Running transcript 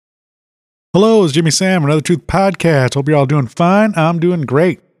Hello, it's Jimmy Sam, Another Truth Podcast. Hope you're all doing fine. I'm doing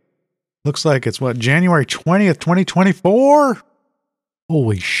great. Looks like it's January 20th, 2024?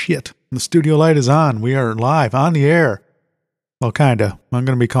 Holy shit. The studio light is on. We are live on the air. Well, kinda. I'm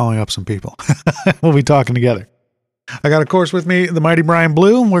going to be calling up some people. We'll be talking together. I got, of course, with me the mighty Brian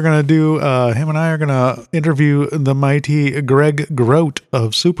Blue. We're going to do, him and I are going to interview the mighty Greg Groat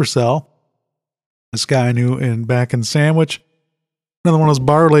of Supercell. This guy I knew back in Sandwich. Another one of those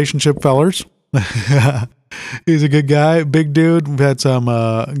bar relationship fellers. He's a good guy, big dude. We've had some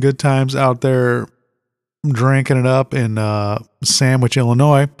good times out there drinking it up in Sandwich,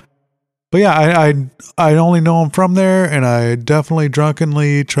 Illinois. But yeah, I only know him from there, and I definitely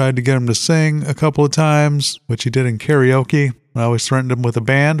drunkenly tried to get him to sing a couple of times, which he did in karaoke. I always threatened him with a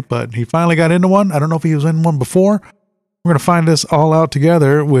band, but he finally got into one. I don't know if he was in one before. We're going to find this all out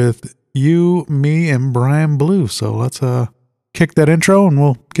together with you, me, and Brian Blue. So let's kick that intro and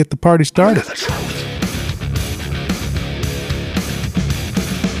we'll get the party started.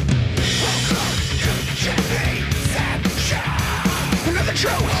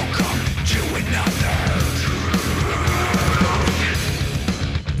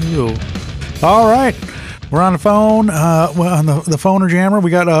 Ooh. All right. We're on the phone. On the phoner jammer, we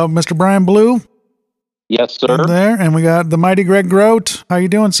got Mr. Brian Blue. Yes, sir. There, and we got the mighty Greg Groat. How you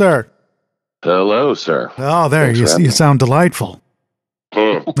doing, sir? Hello, sir. Oh, there. You sound delightful.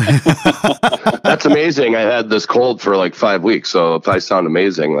 That's amazing. I had this cold for like 5 weeks, so if I sound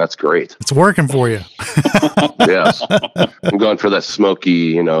amazing, that's great. It's working for you. Yes. I'm going for that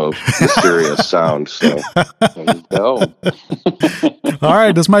smoky, mysterious sound. So, Oh. All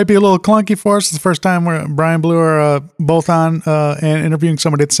right. This might be a little clunky for us. It's the first time Brian Blue are both on and interviewing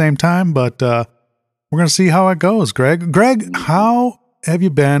somebody at the same time, but we're going to see how it goes, Greg. Greg, how have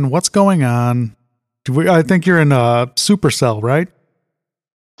you been? What's going on? I think you're in Supercell, right?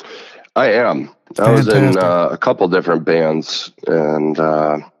 I am. I was in a couple different bands and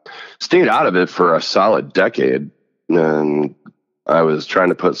stayed out of it for a solid decade. And I was trying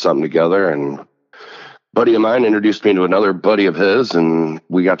to put something together, and a buddy of mine introduced me to another buddy of his, and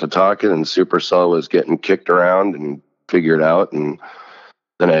we got to talking, and Supercell was getting kicked around and figured out. And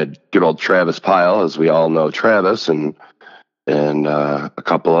then I had good old Travis Pyle, as we all know Travis, and a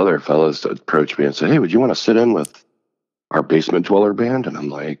couple other fellas approached me and said, "Hey, would you want to sit in with our Basement Dweller band?" And I'm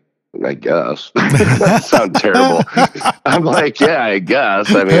like, I guess. That sounds terrible. I'm like, yeah, I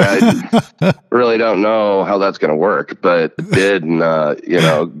guess. I mean, I really don't know how that's going to work, but it did. And,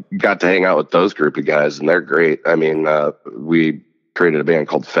 got to hang out with those group of guys, and they're great. I mean, we created a band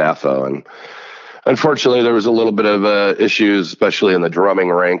called FAFO, and unfortunately there was a little bit of issues, especially in the drumming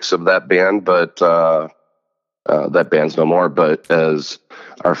ranks of that band, but that band's no more. But as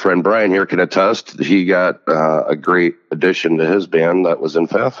our friend Brian here can attest, he got a great addition to his band that was in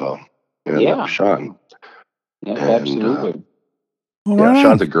FAFO. And Yeah. Sean. Yeah, And, absolutely.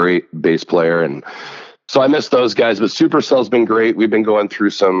 Sean's a great bass player. And so I miss those guys, but Supercell's been great. We've been going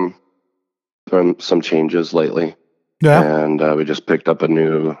through some changes lately. Yeah. And we just picked up a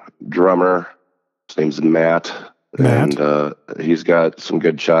new drummer. His name's Matt. And he's got some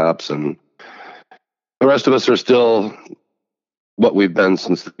good chops, and the rest of us are still what we've been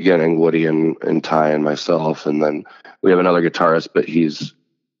since the beginning, Woody and Ty and myself. And then we have another guitarist, but he's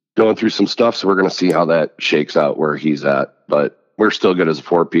going through some stuff, so we're going to see how that shakes out where he's at. But we're still good as a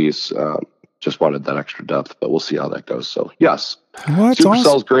four-piece. Just wanted that extra depth, but we'll see how that goes. So, yes, Supercell's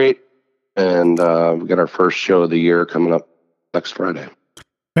awesome. Great. And we got our first show of the year coming up next Friday.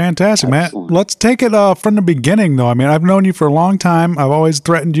 Fantastic, man. Let's take it from the beginning, though. I mean, I've known you for a long time. I've always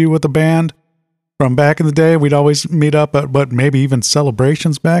threatened you with a band. From back in the day, we'd always meet up at, but maybe even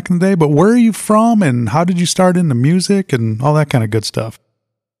celebrations back in the day. But where are you from, and how did you start into music and all that kind of good stuff?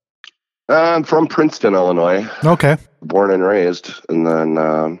 I'm from Princeton, Illinois. Okay. Born and raised. And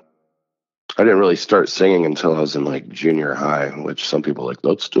then I didn't really start singing until I was in like junior high, which some people are like,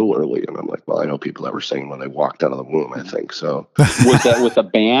 that's still early. And I'm like, well, I know people that were singing when they walked out of the womb, I think. So Was that with a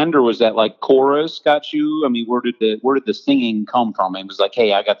band, or was that like chorus got you? I mean, where did the singing come from? It was like,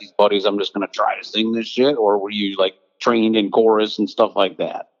 hey, I got these buddies, I'm just going to try to sing this shit. Or were you like trained in chorus and stuff like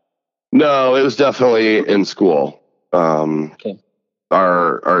that? No, it was definitely in school. Okay.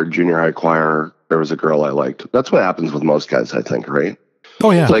 Our junior high choir, there was a girl I liked. That's what happens with most guys, I think, right? Oh,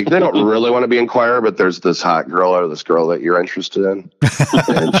 yeah. Like, they don't really want to be in choir, but there's this hot girl or this girl that you're interested in,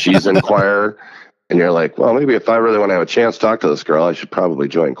 and she's in choir, and you're like, well, maybe if I really want to have a chance to talk to this girl, I should probably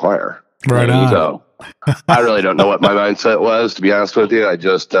join choir. Right on. So I really don't know what my mindset was, to be honest with you. I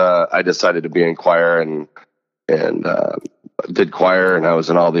just I decided to be in choir and did choir, and I was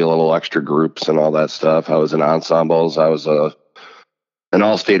in all the little extra groups and all that stuff. I was in ensembles. I was a an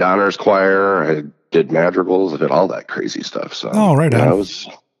all-state honors choir. I did madrigals. I did all that crazy stuff. So, right on.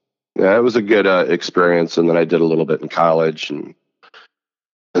 It was a good experience. And then I did a little bit in college, and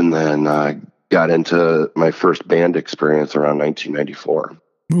then I got into my first band experience around 1994.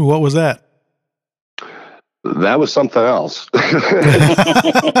 Ooh, what was that? That was something else.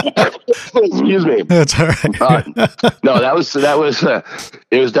 Excuse me. That's all right. No, that was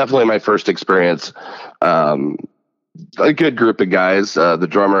it was definitely my first experience. A good group of guys. The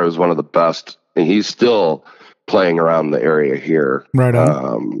drummer was one of the best, and he's still playing around the area here. Right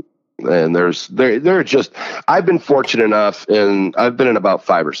on. And they're just, I've been fortunate enough, and I've been in about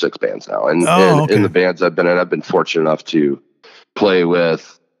 5 or 6 bands now. And, in the bands I've been in, I've been fortunate enough to play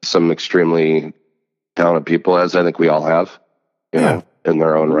with some extremely talented people, as I think we all have, you know, in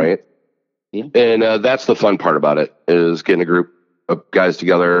their own right. Yeah. And that's the fun part about it, is getting a group of guys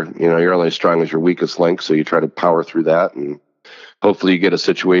together. You know, you're only as strong as your weakest link, so you try to power through that, and hopefully you get a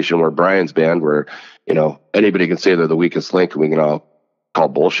situation where Brian's band, where, you know, anybody can say they're the weakest link, and we can all call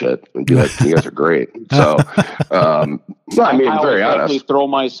bullshit and be like, you guys are great. So, I mean, I very definitely honest. throw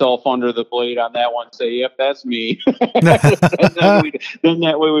myself under the blade on that one. Say, yep, that's me. then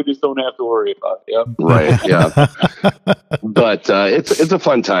that way we just don't have to worry about it. Yep. Right. Yeah. But it's a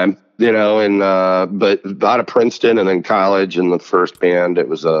fun time, you know. And but out of Princeton, and then college, and the first band, it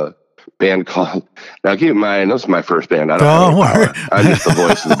was a band called. Now, keep in mind, this is my first band. I don't have any power. I'm just the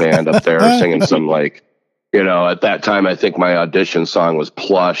voice of the band up there singing some, like, you know, at that time, I think my audition song was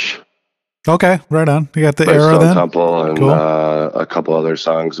Plush. Okay, right on. You got the by era Stone then? Temple, and Cool. A couple other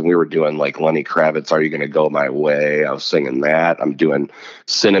songs. And we were doing like Lenny Kravitz, Are You Gonna Go My Way? I was singing that. I'm doing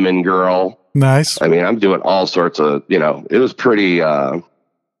Cinnamon Girl. Nice. I mean, I'm doing all sorts of, you know, it was pretty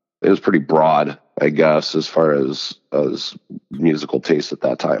broad, I guess, as far as musical taste at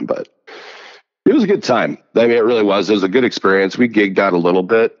that time. But it was a good time. I mean, it really was. It was a good experience. We gigged out a little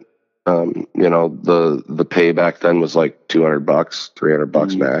bit. You know, the pay back then was like $200,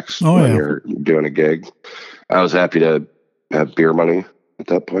 $300 max when you're doing a gig. I was happy to have beer money at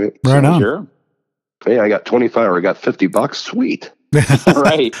that point. Right on. Sure. Hey, I got 25 or I got $50. Sweet.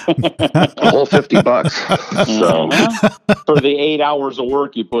 Right. A whole $50. So for the 8 hours of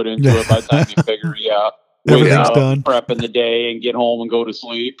work you put into it, by the time you figure, everything's done. Prep in the day and get home and go to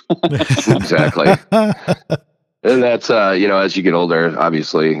sleep. Exactly. And that's, you know, as you get older,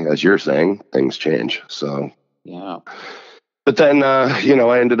 obviously, as you're saying, things change. So, yeah. But then, you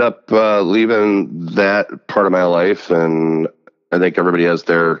know, I ended up leaving that part of my life. And I think everybody has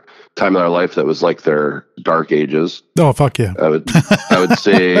their time of their life that was like their dark ages. Oh, fuck yeah. I would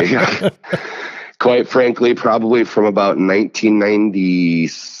say, quite frankly, probably from about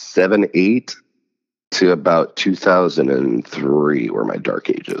 1997, 8 to about 2003 were my dark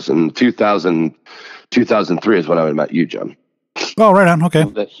ages. And 2003 is when I met you, Jim. Oh, right on. Okay.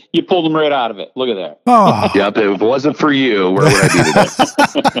 You pulled them right out of it. Look at that. Oh. Yep. If it wasn't for you, where would I be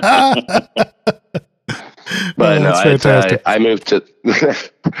today? But no, that's fantastic. I moved to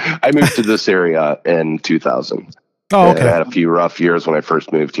this area in 2000. Oh, okay. And I had a few rough years when I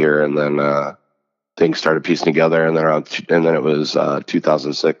first moved here, and then things started piecing together. And then it was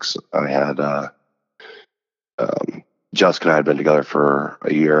 2006. I had Jessica and I had been together for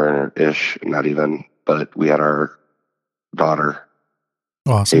a year-ish, not even, but we had our daughter,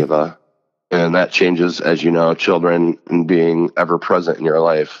 awesome. Ava. And that changes, as you know, children and being ever present in your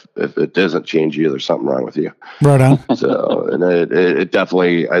life. If it doesn't change you, there's something wrong with you. Right on. So, and it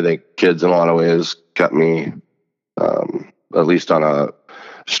definitely, I think kids in a lot of ways got me, at least on a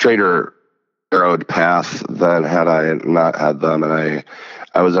straighter road path than had I not had them. And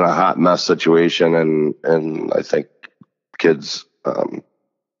I was in a hot mess situation, and I think kids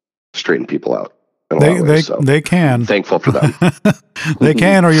straighten people out. They can. Thankful for them. They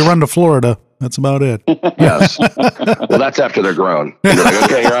can, or you run to Florida. That's about it. Yes. Well, that's after they're grown. You're like,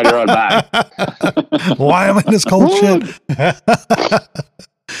 okay, you're on your own. Bye. Why am I in this cold shit?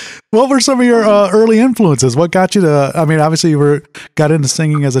 What were some of your early influences? What got you to? I mean, obviously you got into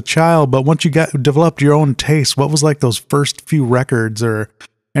singing as a child, but once you developed your own taste, what was like those first few records or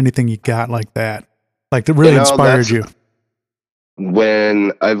anything you got like that, like that really inspired you?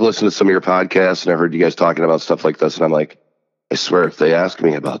 When I've listened to some of your podcasts and I've heard you guys talking about stuff like this, and I'm like, I swear, if they ask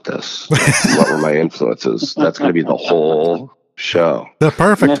me about this, what were my influences? That's going to be the whole show. That's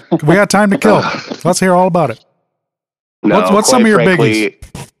perfect. We got time to kill. Let's hear all about it. No, what's some of your biggies?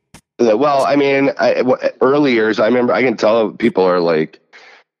 Well, I mean, early years, I remember, I can tell people are like,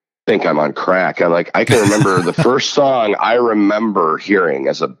 think I'm on crack. I can remember the first song I remember hearing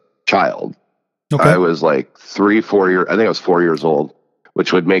as a child. Okay. I was like 3-4 years, I think I was 4 years old,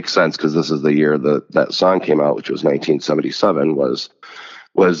 which would make sense because this is the year that song came out, which was 1977, was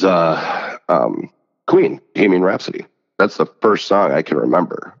Queen, Bohemian Rhapsody. That's the first song I can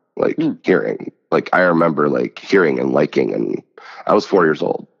remember hearing. Like I remember like hearing and liking, and I was 4 years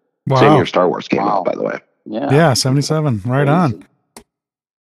old. Wow. Same year Star Wars came out, by the way. Yeah, 77. Right on.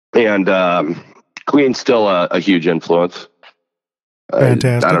 And Queen's still a huge influence.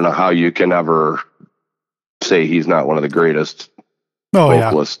 Fantastic. I don't know how you can ever say he's not one of the greatest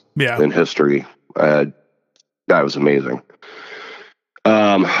vocalists in history. Guy was amazing.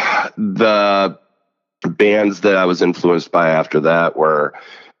 The bands that I was influenced by after that were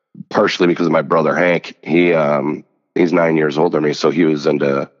partially because of my brother Hank. He's 9 years older than me, so he was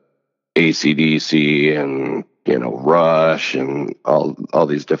into AC/DC and Rush and all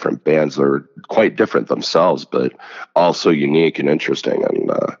these different bands that were quite different themselves, but also unique and interesting. And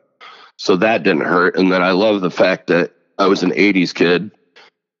so that didn't hurt. And then I love the fact that I was an 80s kid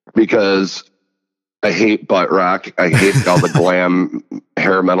because I hate butt rock. I hate all the glam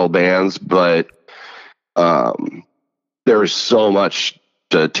hair metal bands, but there was so much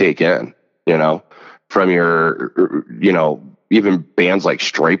to take in, from your, even bands like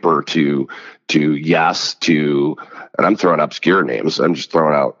Striper to Yes to, and I'm throwing obscure names. I'm just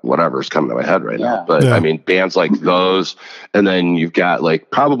throwing out whatever's coming to my head right now. But I mean, bands like those, and then you've got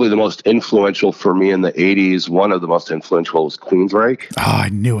like probably the most influential for me in the 80s. One of the most influential was Queensryche. Oh, I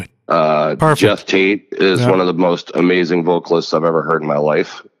knew it. Jeff Tate is one of the most amazing vocalists I've ever heard in my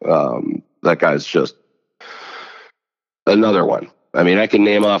life. That guy's just another one. I mean, I can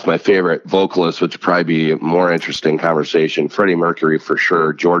name off my favorite vocalists, which would probably be a more interesting conversation. Freddie Mercury, for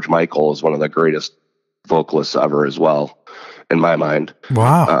sure. George Michael is one of the greatest vocalists ever as well, in my mind.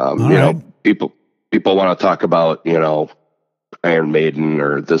 Wow. People want to talk about, Iron Maiden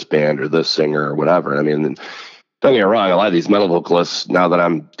or this band or this singer or whatever. I mean, don't get me wrong, a lot of these metal vocalists, now that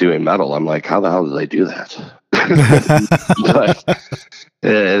I'm doing metal, I'm like, how the hell do they do that?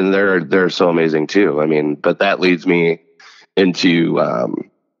 And they're so amazing too. I mean, but that leads me into a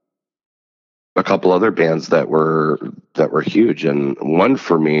couple other bands that were huge, and one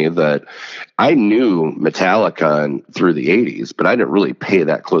for me that I knew Metallica through the 80s, but I didn't really pay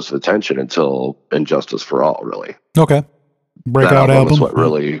that close of attention until Injustice for All, really. Okay. Breakout that album. Was what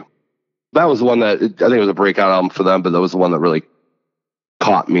really, that was the one that I think it was a breakout album for them, but that was the one that really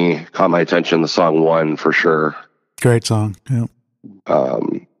caught my attention. The song One, for sure. Great song. Yeah.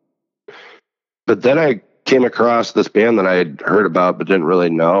 But then I came across this band that I had heard about but didn't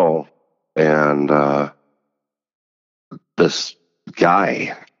really know, and this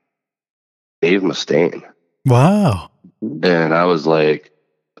guy, Dave Mustaine. Wow. And I was like,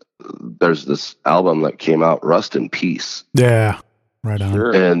 there's this album that came out, Rust in Peace. Yeah, right on.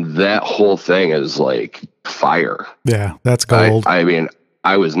 Sure. And that whole thing is like fire. Yeah, that's gold. I mean,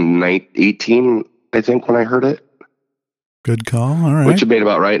 I was 18, I think, when I heard it. Good call. All right. Which had made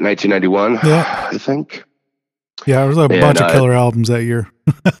about right in 1991, I think. Yeah, there was a bunch of killer albums that year.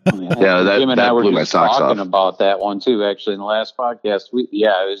 Yeah, that Jim and I were blew my just socks talking off. about that one too. Actually, in the last podcast,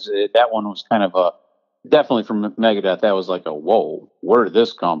 that one was kind of a definitely from Megadeth. That was like a whoa, where did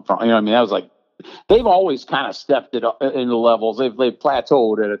this come from? That was like they've always kind of stepped it up into levels. They've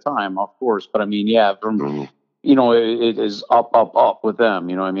plateaued at a time, of course, but from it is up with them.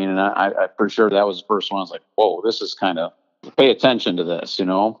 And I for sure that was the first one. I was like, whoa, this is kind of pay attention to this.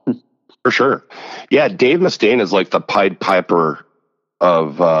 For sure. Yeah, Dave Mustaine is like the Pied Piper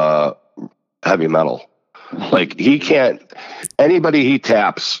of heavy metal. Like anybody he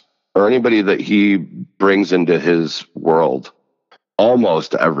taps or anybody that he brings into his world,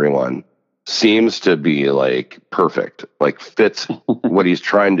 almost everyone seems to be like perfect, like fits what he's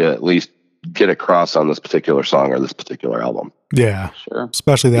trying to at least get across on this particular song or this particular album. Yeah, sure.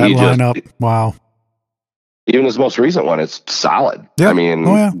 Especially that lineup. Wow. Even his most recent one, it's solid. Yep. I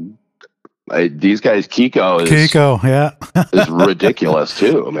mean, these guys, Kiko is ridiculous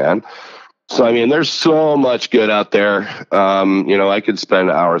too, man. So, I mean, there's so much good out there. I could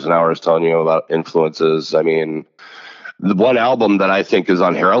spend hours and hours telling you about influences. I mean, the one album that I think is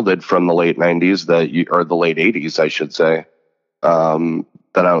unheralded from the late 90s or the late 80s, I should say, that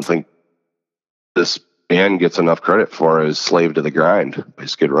I don't think this band gets enough credit for is Slave to the Grind by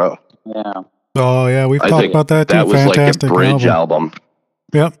Skid Row. Yeah. Oh, yeah. We've talked about that too. That was fantastic like a bridge album.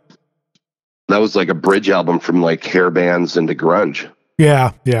 Yep. That was like a bridge album from like hair bands into grunge.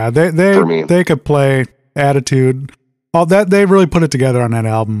 Yeah. They could play Attitude. All that, they really put it together on that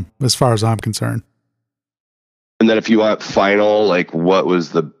album, as far as I'm concerned. And then if you want final, like what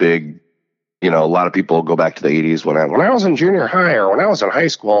was the big, a lot of people go back to the 80s when I was in junior high or when I was in high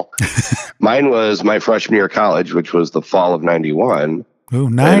school. Mine was my freshman year of college, which was the fall of 91. Ooh,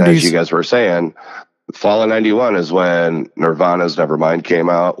 And as you 90s. guys were saying, fall of 91 is when Nirvana's Nevermind came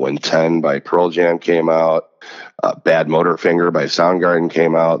out, when 10 by Pearl Jam came out, Bad Motorfinger by Soundgarden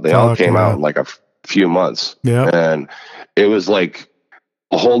came out. They all came out in like a few months. Yeah. And it was like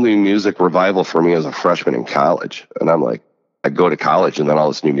a whole new music revival for me as a freshman in college. And I'm like, I go to college and then all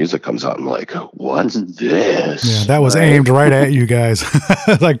this new music comes out. I'm like, what's this? Yeah, that was aimed right at you guys.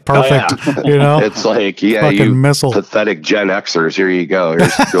 Like perfect, Oh, yeah. you know? It's like, yeah, fucking you missile. pathetic Gen Xers, here you go.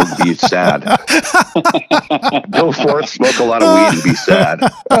 Here's go be sad. Go forth, smoke a lot of weed and be sad.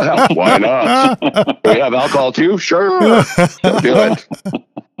 Why not? We have alcohol too? Sure. Go do it.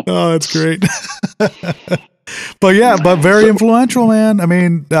 Oh, that's great. But yeah, but very influential, man. I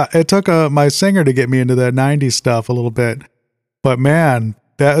mean, it took my singer to get me into that 90s stuff a little bit. But man,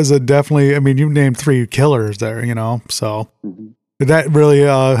 that is a definitely, I mean, you named 3 killers there, you know, so did that really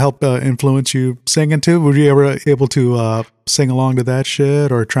help influence you singing too? Were you ever able to sing along to that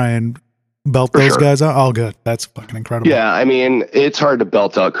shit or try and belt those guys out? Oh, good. That's fucking incredible. Yeah, I mean, it's hard to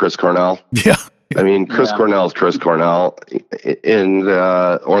belt out Chris Cornell. Yeah. I mean, Chris Cornell is Chris Cornell, and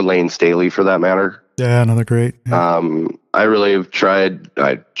or Lane Staley for that matter. Yeah, another great. Yeah. I really have tried.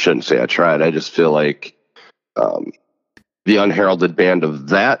 I shouldn't say I tried. I just feel like the unheralded band of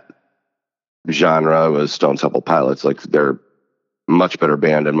that genre was Stone Temple Pilots. Like, they're a much better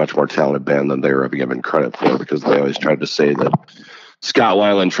band and much more talented band than they were ever given credit for, because they always tried to say that Scott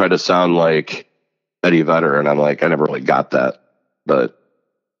Weiland tried to sound like Eddie Vedder, and I'm like, I never really got that. But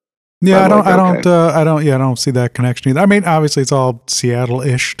yeah, I don't see that connection either. I mean, obviously it's all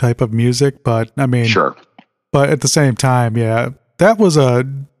Seattle-ish type of music, but I mean, sure. But at the same time, yeah, that was a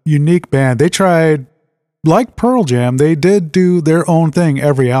unique band. They tried, like Pearl Jam, they did do their own thing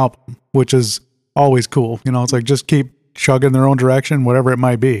every album, which is always cool. You know, it's like just keep chugging their own direction, whatever it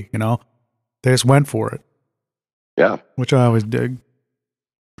might be, you know? They just went for it. Yeah. Which I always dig.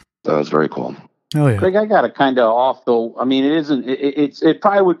 That was very cool. Oh, yeah. Greg, I got to kind of off though. I mean, it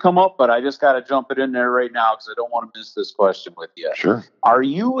probably would come up, but I just got to jump it in there right now because I don't want to miss this question with you. Sure. Are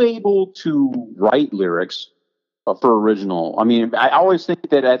you able to write lyrics for original? I mean, I always think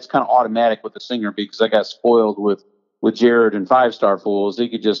that that's kind of automatic with the singer because I got spoiled with Jared and Five Star Fools.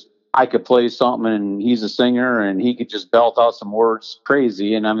 I could play something and he's a singer and he could just belt out some words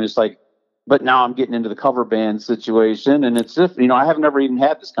crazy. And I'm just like, but now I'm getting into the cover band situation, and it's just, you know, I have never even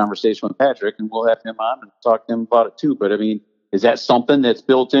had this conversation with Patrick, and we'll have him on and talk to him about it too. But I mean, is that something that's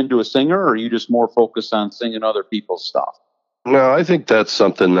built into a singer, or are you just more focused on singing other people's stuff? No, I think that's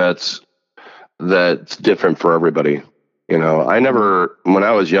something that's different for everybody. You know, I never, when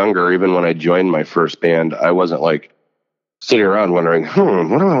I was younger, even when I joined my first band, I wasn't like sitting around wondering,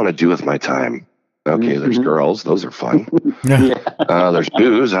 what do I want to do with my time? Okay, there's girls. Those are fun. There's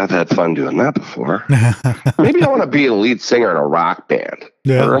booze. I've had fun doing that before. Maybe I want to be a lead singer in a rock band.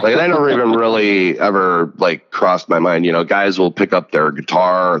 Yeah. Like, that never even really ever like crossed my mind. You know, guys will pick up their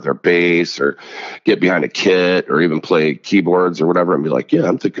guitar or their bass or get behind a kit or even play keyboards or whatever and be like, yeah,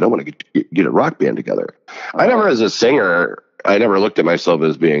 I'm thinking I want to get a rock band together. I never, as a singer, I never looked at myself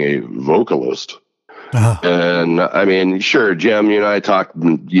as being a vocalist. Uh-huh. And I mean, sure, Jim, you and I talked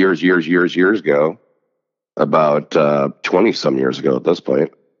years ago, about 20 some years ago at this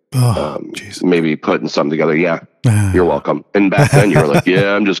point. Maybe putting something together. Yeah, you're welcome. And back then you were like,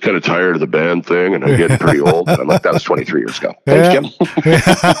 yeah, I'm just kind of tired of the band thing and I'm getting pretty old. And I'm like, that was 23 years ago. Thanks, Jim.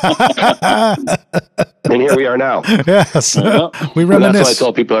 And here we are now. Yes. We reminisce. That's why I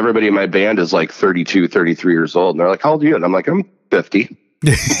tell people, everybody in my band is like 32, 33 years old. And they're like, how old are you? And I'm like, I'm 50.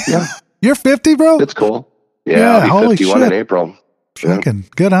 Yeah. You're 50, bro? It's cool. Yeah, I'll be 51 in April. Fucking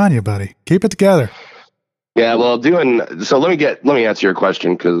good on you, buddy. Keep it together. Yeah, well, so let me answer your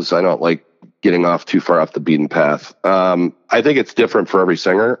question, because I don't like getting off too far off the beaten path. I think it's different for every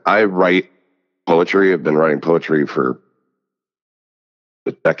singer. I write poetry. I've been writing poetry for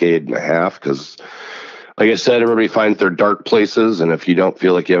a decade and a half, because like I said, everybody finds their dark places, and if you don't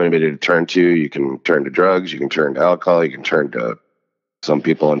feel like you have anybody to turn to, you can turn to drugs, you can turn to alcohol, you can turn to, some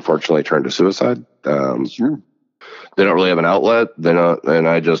people unfortunately turn to suicide. Sure. They don't really have an outlet. And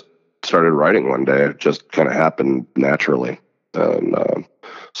I just started writing one day. It just kind of happened naturally. And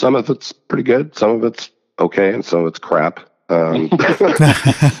some of it's pretty good, some of it's okay, and some of it's crap. You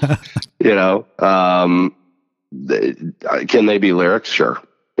know, can they be lyrics? Sure.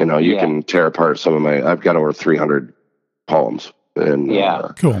 You know, you can tear apart some of I've got over 300 poems. And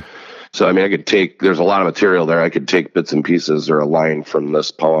cool. So, I mean, there's a lot of material there. I could take bits and pieces or a line from this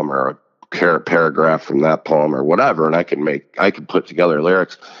poem or a paragraph from that poem or whatever, and I can put together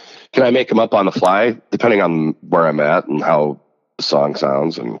lyrics. Can I make them up on the fly, depending on where I'm at and how the song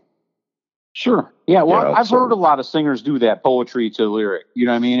sounds? And sure. Yeah, well, I've heard a lot of singers do that, poetry to lyric. You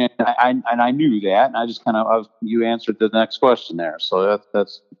know what I mean? And I knew that, and I just you answered the next question there, so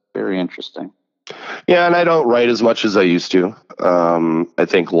that's very interesting. Yeah, and I don't write as much as I used to. I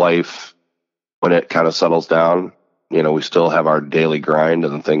think life, when it kind of settles down, we still have our daily grind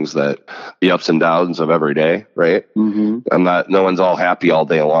and the things that the ups and downs of every day, right? Mm-hmm. No one's all happy all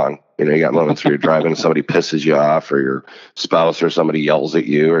day long. You got moments where you're driving and somebody pisses you off, or your spouse or somebody yells at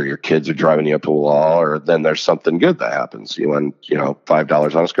you, or your kids are driving you up a wall, or then there's something good that happens. You win,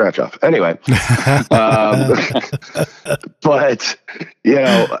 $5 on a scratch off. Anyway, but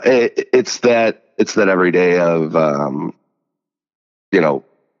it's that every day of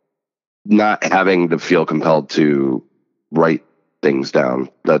not having to feel compelled to write things down.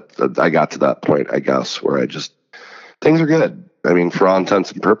 That I got to that point, I guess, where things are good. I mean, for all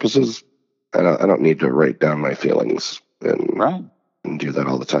intents and purposes, I don't need to write down my feelings and do that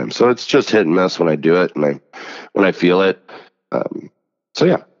all the time. So it's just hit and miss when I do it, and when I feel it. So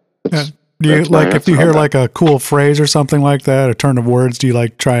yeah. Do you if you hear like a cool phrase or something like that, a turn of words, do you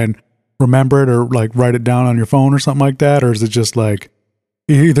like try and remember it or like write it down on your phone or something like that, or is it just like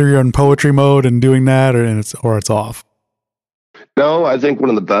either you're in poetry mode and doing that, or it's off? No, I think one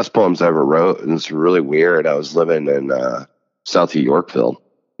of the best poems I ever wrote, and it's really weird. I was living in south of Yorkville,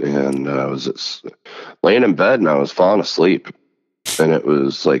 and I was laying in bed and I was falling asleep, and it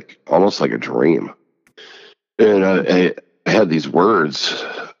was like almost like a dream. And I had these words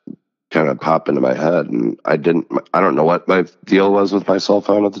kind of pop into my head, and I don't know what my deal was with my cell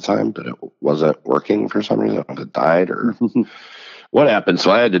phone at the time, but it wasn't working for some reason. I don't know if it died or what happened.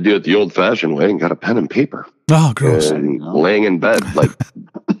 So I had to do it the old fashioned way and got a pen and paper. Oh, gross. And laying in bed, like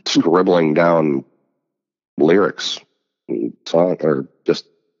scribbling down lyrics, song, or just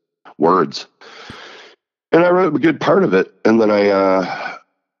words. And I wrote a good part of it, and then I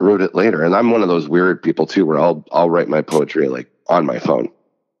wrote it later. And I'm one of those weird people too, where I'll write my poetry like on my phone.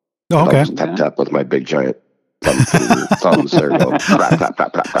 Oh, okay. I'll just tap with my big giant thumbs there. Go crap.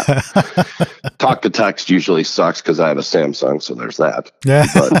 Talk to text usually sucks because I have a Samsung, so there's that. Yeah.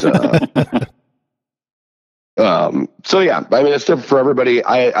 But so yeah, I mean, it's different for everybody.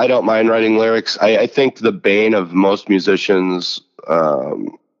 I don't mind writing lyrics. I think the bane of most musicians'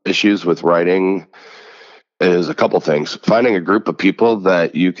 issues with writing is a couple things. Finding a group of people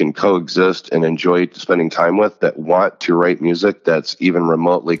that you can coexist and enjoy spending time with that want to write music that's even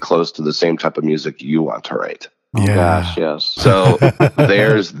remotely close to the same type of music you want to write. Oh gosh, yes. So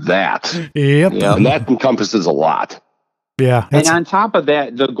there's that. Yep. And that encompasses a lot. Yeah. And on top of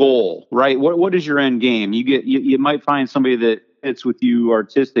that, the goal, right? What is your end game? You might find somebody that fits with you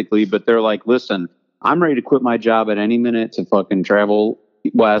artistically, but they're like, listen, I'm ready to quit my job at any minute to fucking travel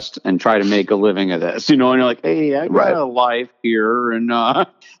west and try to make a living of this, and you're like, hey, I got a life here, and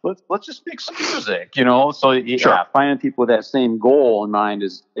let's just make some music, So yeah, finding people with that same goal in mind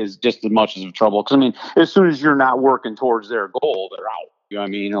is just as much as a trouble. Because I mean, as soon as you're not working towards their goal, they're out. You know what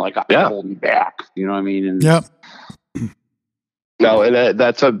I mean? They're like, I'm holding back. You know what I mean? And no, and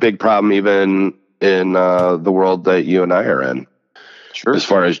that's a big problem even in the world that you and I are in. Sure. As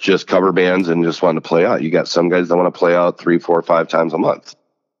far as just cover bands and just wanting to play out, you got some guys that want to play out 3, 4, 5 times a month.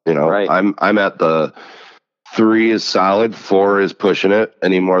 Right. I'm at the 3 is solid, 4 is pushing it.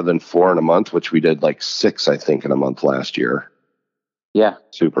 Any more than 4 in a month, which we did like 6, I think, in a month last year. Yeah,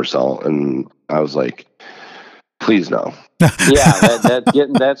 Supercell, and I was like, please no. Yeah,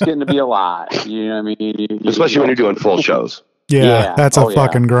 that's getting to be a lot. You know what I mean? Especially when you're doing full shows. Yeah, that's a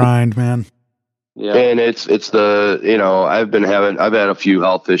fucking grind, man. Yeah. And it's the, I've had a few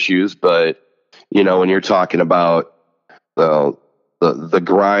health issues, but when you're talking about the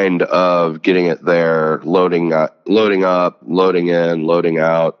grind of getting it there, loading up, loading in, loading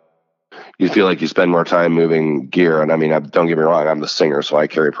out, you feel like you spend more time moving gear. And I mean, don't get me wrong, I'm the singer, so I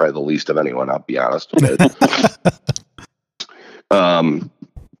carry probably the least of anyone, I'll be honest.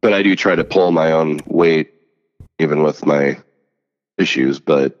 But I do try to pull my own weight, even with my issues.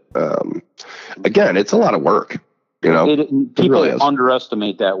 But again, it's a lot of work. People really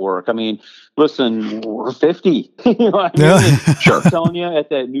underestimate that work. I mean, listen, we're 50. You know what I mean? Sure. I'm telling you, at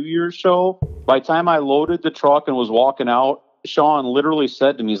that New Year's show, by the time I loaded the truck and was walking out, Sean literally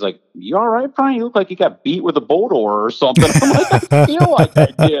said to me, he's like, "You all right, Brian? You look like you got beat with a boat oar or something." I'm like, I feel like I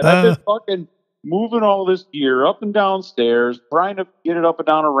did. I've been fucking moving all this gear up and down stairs, trying to get it up and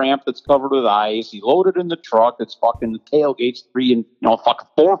down a ramp that's covered with ice. He loaded in the truck. It's fucking, the tailgate's 3 and fucking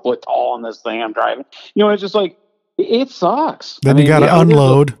 4 foot tall on this thing I'm driving. It's just like, it sucks. Then you got to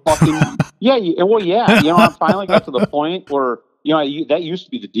unload. I finally got to the point where, that used to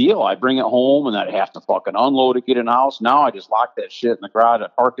be the deal. I'd bring it home and I'd have to fucking unload it, get in the house. Now I just lock that shit in the garage. I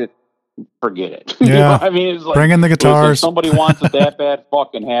park it forget it. Yeah. You know what I mean, it's like, bring in the guitars. If somebody wants it that bad,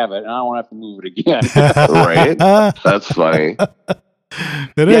 fucking have it, and I don't have to move it again. Right? That's funny.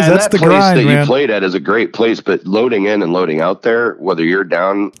 It is. That's that the place grind, that man. you played at is a great place, but loading in and loading out there, whether you're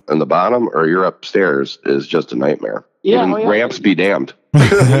down in the bottom or you're upstairs, is just a nightmare. Yeah, Even ramps be damned.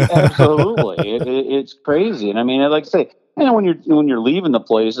 Absolutely, it's crazy. And I mean, like I say, when you're leaving the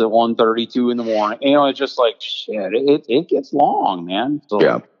place at 1:32 in the morning, it's just like shit. It gets long, man. So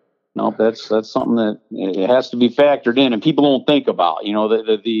yeah. No, that's something that it has to be factored in, and people don't think about.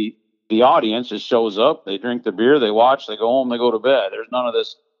 The audience just shows up, they drink the beer, they watch, they go home, they go to bed. There's none of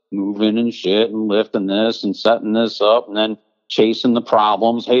this moving and shit and lifting this and setting this up and then chasing the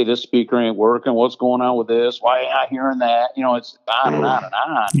problems. Hey, this speaker ain't working. What's going on with this? Why ain't I hearing that? It's on and on and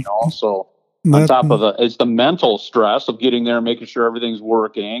on. So on top of it's the mental stress of getting there and making sure everything's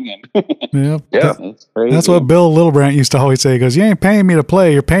working. And yeah. It's crazy. That's what Bill Littlebrandt used to always say. He goes, "You ain't paying me to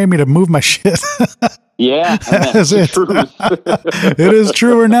play. You're paying me to move my shit." Yeah, that's the truth. It is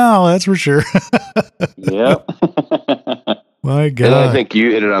truer now, that's for sure. Yep. My God. And I think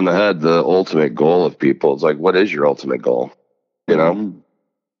you hit it on the head. The ultimate goal of people. It's like, what is your ultimate goal? And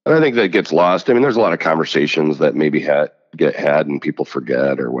I think that gets lost. I mean, there's a lot of conversations that maybe get had and people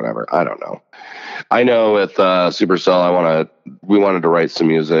forget or whatever. I don't know. I know with Supercell, we wanted to write some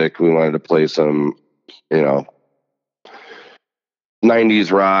music. We wanted to play some,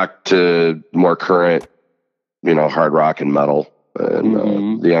 90s rock to more current, hard rock and metal.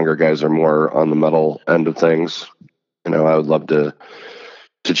 And the younger guys are more on the metal end of things. I would love to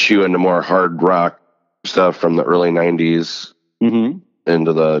chew into more hard rock stuff from the early 90s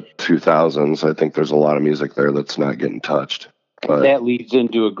into the 2000s. I think there's a lot of music there that's not getting touched. But that leads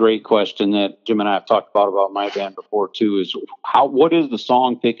into a great question that Jim and I have talked about my band before too, is what is the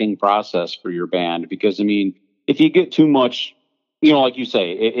song picking process for your band? Because I mean, if you get too much, like you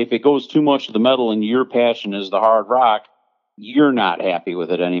say, if it goes too much to the metal and your passion is the hard rock, you're not happy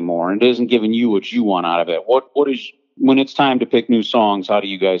with it anymore. And it isn't giving you what you want out of it. What is, when it's time to pick new songs, how do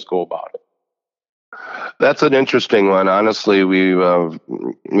you guys go about it? That's an interesting one. Honestly, we have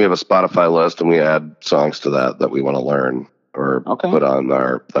a Spotify list and we add songs to that we want to learn or put on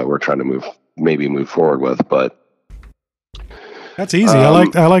that we're trying to move forward with. But that's easy. I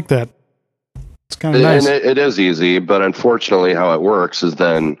like that. It's kind of nice. And it is easy, but unfortunately how it works is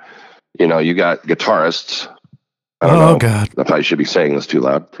then, you got guitarists. I don't know. God. I probably should be saying this too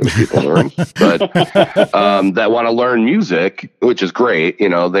loud for the people in the room, but that want to learn music, which is great. They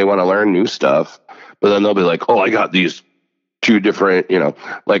want to learn new stuff, but then they'll be like, oh, I got these two different,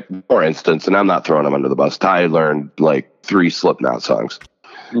 like for instance, and I'm not throwing them under the bus. Ty learned like 3 Slipknot songs.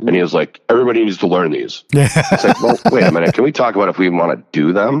 And he was like, everybody needs to learn these. It's like, well, wait a minute. Can we talk about if we want to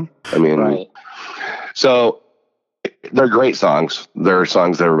do them? I mean, so they're great songs. They're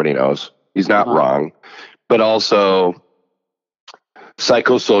songs that everybody knows. He's not wrong. But also,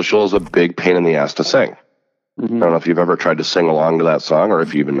 Psychosocial is a big pain in the ass to sing. I don't know if you've ever tried to sing along to that song or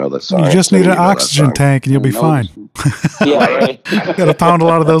if you even know that song. You just need an oxygen tank and you'll be fine. Yeah, right. You got to pound a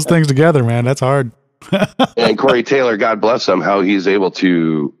lot of those things together, man. That's hard. And Corey Taylor, God bless him, how he's able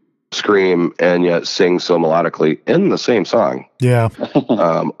to scream and yet sing so melodically in the same song. Yeah.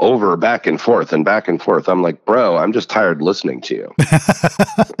 Over back and forth. I'm like, bro, I'm just tired listening to you.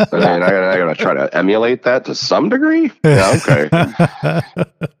 I mean, I gotta try to emulate that to some degree. Yeah, okay.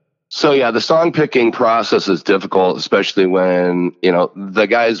 So yeah, the song picking process is difficult, especially when, the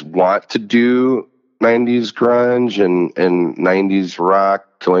guys want to do 90s grunge and 90s rock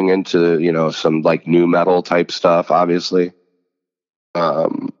going into, some like new metal type stuff, obviously.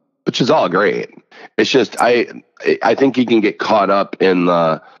 Which is all great. It's just, I think you can get caught up in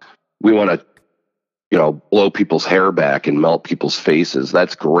we want to, blow people's hair back and melt people's faces.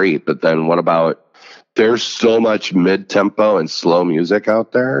 That's great. But then what about, there's so much mid-tempo and slow music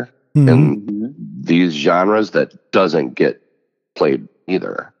out there in these genres that doesn't get played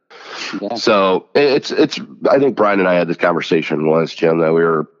either. Yeah. So it's, I think Brian and I had this conversation once, Jim, that we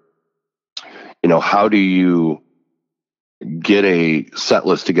were, how do you get a set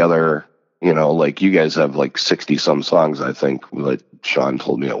list together? Like you guys have like 60 some songs, I think, like Sean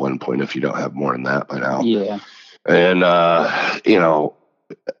told me at one point, if you don't have more than that by now. Yeah. And,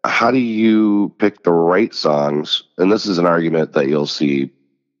 how do you pick the right songs? And this is an argument that you'll see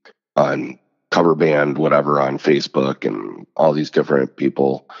on Cover Band, whatever, on Facebook and all these different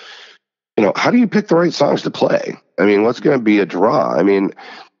people. How do you pick the right songs to play? I mean, what's going to be a draw? I mean,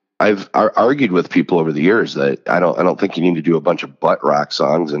 I've argued with people over the years that I don't think you need to do a bunch of butt rock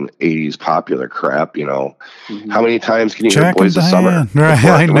songs and 80s popular crap. You know, how many times can you hear Boys of Summer? Right,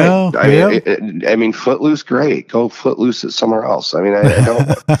 I know. I mean, Footloose, great. Go Footloose it somewhere else. I mean, I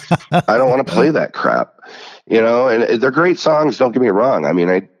don't want to play that crap. You know, and they're great songs. Don't get me wrong. I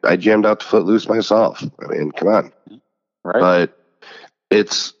mean, I jammed out to Footloose myself. I mean, come on. Right. But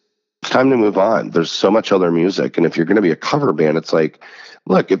it's time to move on. There's so much other music, and if you're going to be a cover band, it's like,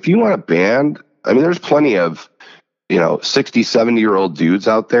 look, if you want a band, I mean, there's plenty of, 60, 70-year-old dudes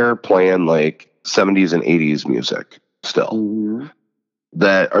out there playing like 70s and 80s music still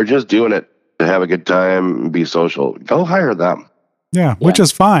that are just doing it to have a good time and be social. Go hire them. Yeah, which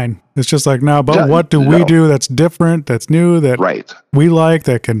is fine. It's just like, no, but what do we do that's different, that's new, that we like,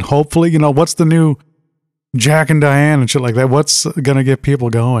 that can hopefully, what's the new Jack and Diane and shit like that? What's going to get people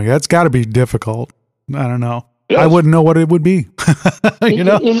going? That's got to be difficult. I don't know. Yes. I wouldn't know what it would be.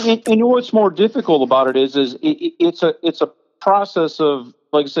 And what's more difficult about it is it's a process of,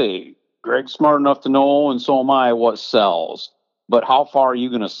 like I say, Greg's smart enough to know, and so am I, what sells. But how far are you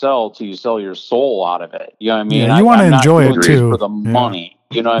going to sell till you sell your soul out of it? You know what I mean? Yeah, you want to enjoy it too for the money.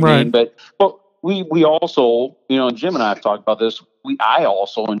 You know what I mean? But we also, Jim and I have talked about this. I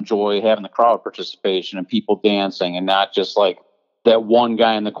also enjoy having the crowd participation and people dancing, and not just like that one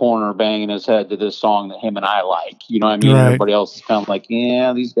guy in the corner banging his head to this song that him and I like. You know what I mean? Right. Everybody else is kind of like,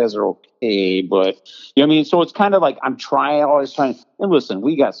 yeah, these guys are okay, but you know what I mean? So it's kind of like I'm always trying. And listen,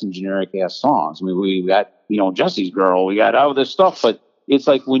 we got some generic ass songs. I mean, we got Jesse's Girl, we got all this stuff, but it's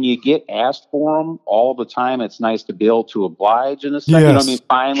like when you get asked for them all the time, it's nice to be able to oblige in a second. Yes. You know what I mean?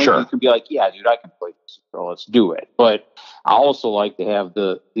 Finally, you can be like, yeah, dude, I can play this girl. Let's do it. But I also like to have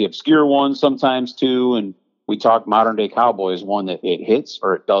the obscure ones sometimes too. And we talk Modern Day Cowboy is one that it hits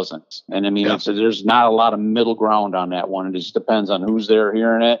or it doesn't. And I mean, there's not a lot of middle ground on that one. It just depends on who's there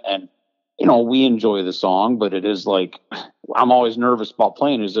hearing it. And, we enjoy the song, but it is like, I'm always nervous about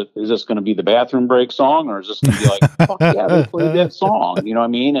playing. Is this going to be the bathroom break song, or is this going to be like, fuck yeah, they played that song? You know what I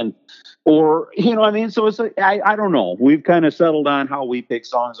mean? And, or, you know what I mean? So it's like, I don't know. We've kind of settled on how we pick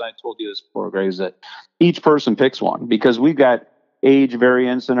songs. I told you this before, Greg, is that each person picks one because we've got age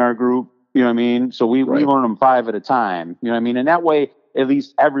variance in our group. You know what I mean? So we learn them 5 at a time. You know what I mean? And that way, at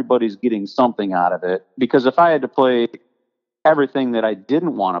least everybody's getting something out of it. Because if I had to play everything that I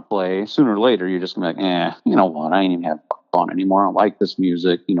didn't want to play, sooner or later, you're just going to be like, you know what? I ain't even have fun anymore. I don't like this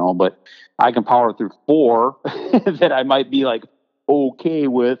music, but I can power through 4 that I might be like okay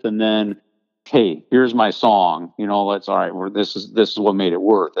with. And then, hey, here's my song. That's all right. This is what made it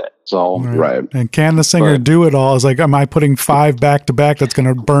worth it. So, right. And can the singer do it all? It's like, am I putting 5 back to back? That's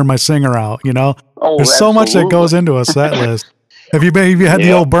going to burn my singer out. There's so much that goes into a set list. Have you had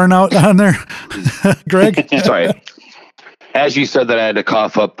the old burnout on there, Greg? Sorry. As you said that, I had to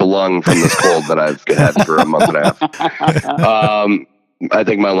cough up the lung from this cold that I've had for a month and a half. I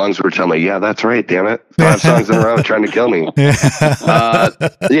think my lungs were telling me, yeah, that's right, damn it. 5 songs in a row trying to kill me.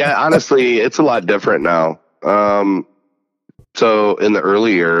 Honestly, it's a lot different now. So in the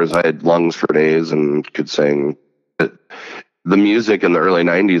early years, I had lungs for days and could sing. But the music in the early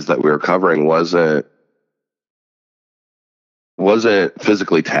 90s that we were covering wasn't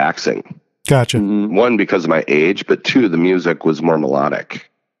physically taxing. Gotcha. One, because of my age, but 2, the music was more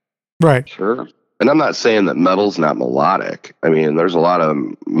melodic. Right. Sure. And I'm not saying that metal's not melodic. I mean, there's a lot of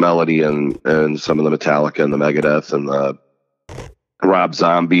melody in some of the Metallica and the Megadeth and the Rob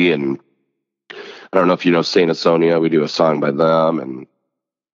Zombie, and I don't know if you know Saint Asonia. We do a song by them,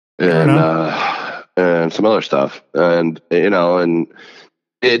 and some other stuff. And and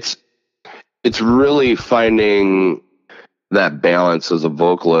it's really finding that balance as a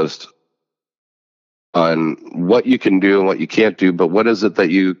vocalist on what you can do and what you can't do, but what is it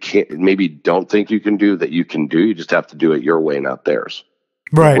that you maybe don't think you can do that you can do? You just have to do it your way, not theirs.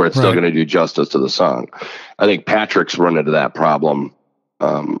 Right. Where it's still going to do justice to the song. I think Patrick's run into that problem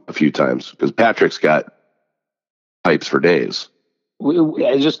a few times because Patrick's got pipes for days. I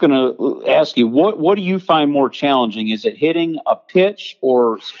was just going to ask you, what do you find more challenging? Is it hitting a pitch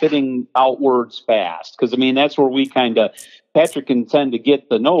or spitting outwards fast? Because, I mean, that's where we Patrick can tend to get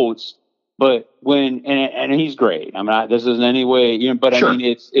the notes, but and he's great. I'm not, this isn't any way, but sure. I mean,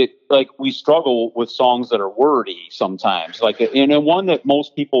 it's like we struggle with songs that are wordy sometimes, like, and one that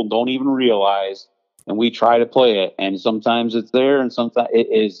most people don't even realize, and we try to play it, and sometimes it's there, and sometimes it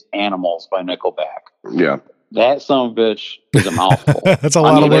is Animals by Nickelback. Yeah. That son of a bitch is a mouthful. That's a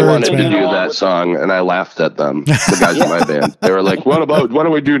lot of words. They wanted to do that song, and I laughed at them. The guys in my band, they were like, "Why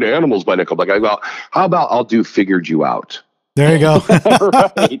don't we do the Animals by Nickelback?" I go, "How about I'll do Figured You Out?" There you go.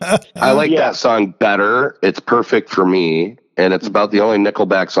 Right. I like that song better. It's perfect for me. and it's about the only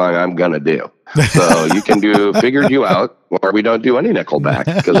Nickelback song I'm gonna do. So you can do Figured You Out, or we don't do any Nickelback,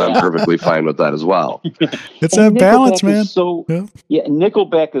 because I'm perfectly fine with that as well. It's that balance, man.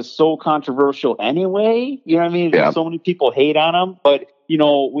 Nickelback is so controversial anyway. You know what I mean? Yeah. So many people hate on them, but we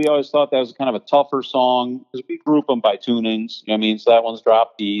always thought that was kind of a tougher song because we group them by tunings. You know what I mean? So that one's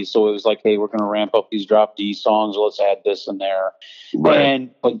drop D. So it was like, hey, we're going to ramp up these drop D songs. Let's add this in there. Right.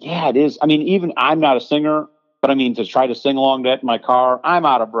 But yeah, it is. I mean, even I'm not a singer, but I mean, to try to sing along that in my car, I'm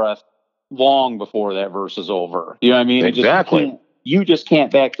out of breath long before that verse is over. You know what I mean? Exactly. You just can't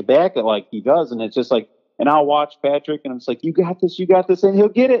back to back it like he does. And it's just like, and I'll watch Patrick and it's like, you got this, and he'll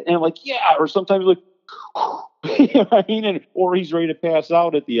get it. And I'm like, yeah. Or sometimes like, you know what I mean? Or he's ready to pass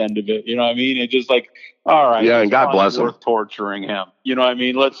out at the end of it. You know what I mean? It's just like, all right. Yeah, and God bless him. Torturing him. You know what I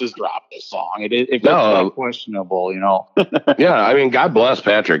mean? Let's just drop this song. If it's not questionable, Yeah, I mean, God bless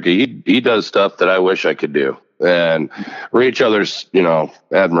Patrick. He does stuff that I wish I could do. And we're each other's,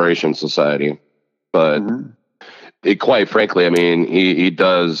 admiration society. But quite frankly, I mean, he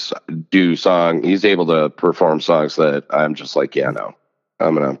does do he's able to perform songs that I'm just like, yeah, no.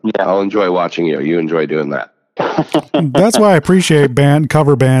 I'll enjoy watching you. You enjoy doing that. That's why I appreciate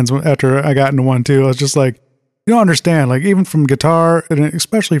cover bands after I got into one too. I was just like, you don't understand, like even from guitar and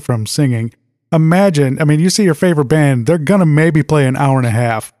especially from singing, imagine, I mean, you see your favorite band, they're going to maybe play an hour and a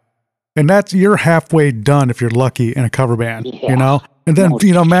half and you're halfway done if you're lucky in a cover band, and then,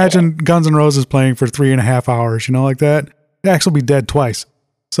 imagine Guns N' Roses playing for 3.5 hours, like that. Axe will be dead twice.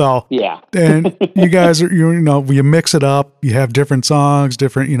 So, and you guys are, you mix it up, you have different songs,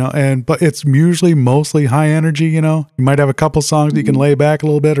 different, but it's usually mostly high energy, you might have a couple songs that you can lay back a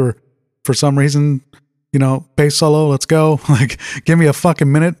little bit, or for some reason, bass solo, let's go. Like, give me a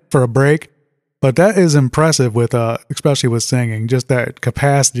fucking minute for a break. But that is impressive with, especially with singing, just that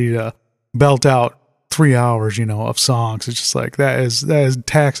capacity to belt out 3 hours, of songs. It's just like, that is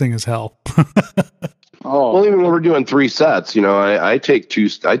taxing as hell. Well, even when we're doing 3 sets, I take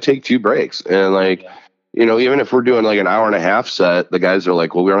two breaks, and even if we're doing like an hour and a half set, the guys are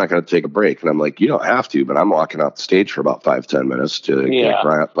like, well, we're not going to take a break. And I'm like, you don't have to, but I'm walking off the stage for about 5-10 minutes to get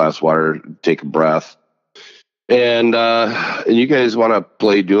a glass of water, take a breath. And you guys want to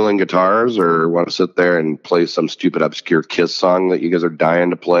play dueling guitars or want to sit there and play some stupid obscure Kiss song that you guys are dying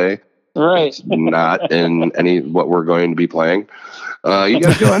to play? Right. It's not in what we're going to be playing. You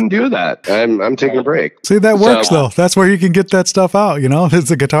guys go ahead and do that. I'm taking a break. See, that works though. That's where you can get that stuff out. If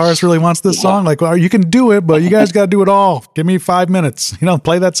the guitarist really wants this song, like, well, you can do it, but you guys got to do it all. Give me 5 minutes.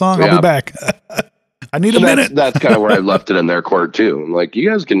 Play that song. I'll be back. I need a minute. That's kind of where I left it in their court too. I'm like, you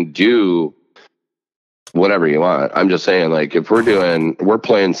guys can do whatever you want. I'm just saying, like, if we're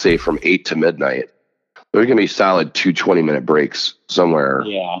playing, say, from 8 to midnight, there's going to be solid 2 20-minute breaks somewhere.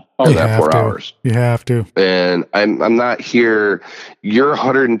 For that 4 hours. You have to. And I'm not here. You're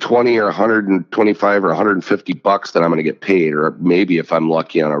 120 or 125 or 150 bucks that I'm going to get paid, or maybe if I'm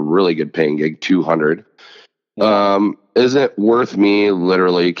lucky on a really good paying gig, 200. Is it worth me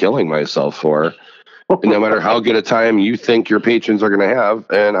literally killing myself for? And no matter how good a time you think your patrons are going to have,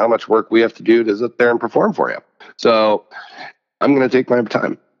 and how much work we have to do to sit there and perform for you. So I'm going to take my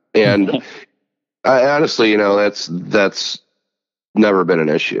time. And I honestly, that's never been an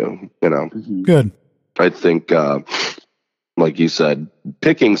issue, Good. I think, like you said,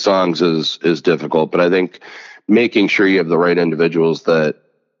 picking songs is difficult, but I think making sure you have the right individuals that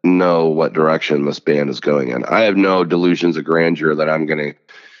know what direction this band is going in. I have no delusions of grandeur that I'm going to,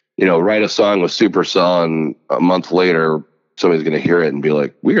 write a song with Supercell and a month later, somebody's going to hear it and be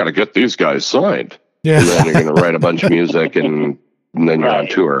like, we got to get these guys signed. Yeah. And then you're going to write a bunch of music and then you're on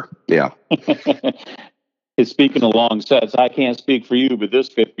tour. Yeah. Speaking of long sets, I can't speak for you, but this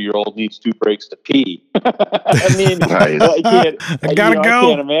 50-year-old needs 2 breaks to pee. I mean, nice. I gotta go. I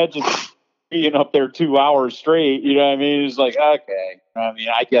can't imagine being up there 2 hours straight. You know what I mean? It's like, okay. I mean,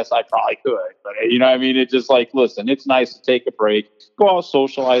 I guess I probably could, but you know what I mean? It's just like, listen, it's nice to take a break, go out,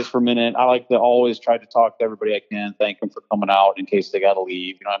 socialize for a minute. I like to always try to talk to everybody I can, thank them for coming out in case they got to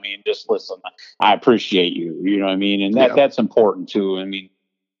leave. You know what I mean? Just listen, I appreciate you. You know what I mean? And that's important too. I mean,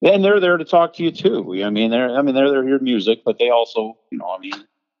 and they're there to talk to you too. I mean, they're there to hear music, but they also,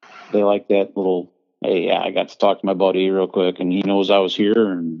 they like that little, hey, I got to talk to my buddy real quick, and he knows I was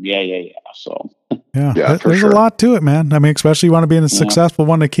here, and yeah. So there's a lot to it, man. I mean, especially you want to be in a successful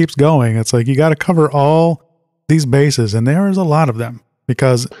one that keeps going. It's like you got to cover all these bases, and there is a lot of them.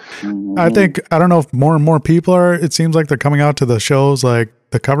 Because I don't know if more and more people are. It seems like they're coming out to the shows, like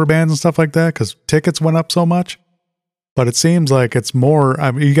the cover bands and stuff like that, because tickets went up so much. But it seems like it's more,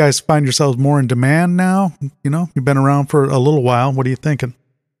 you guys find yourselves more in demand now. You've been around for a little while. What are you thinking?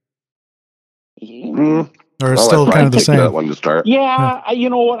 Or it's still kind of the same? That one to start. Yeah, you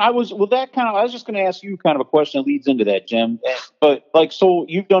know what? I was just going to ask you kind of a question that leads into that, Jim. But like, so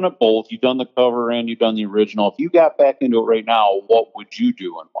you've done it both. You've done the cover and you've done the original. If you got back into it right now, what would you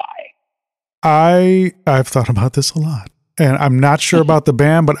do and why? I've thought about this a lot, and I'm not sure about the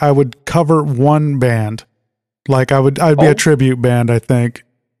band, but I would cover one band. Like I'd be a tribute band, I think,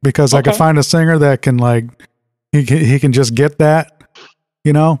 because I could find a singer that can like he can just get that.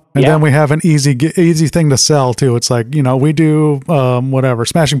 You know, and then we have an easy thing to sell too. It's like, you know, we do whatever,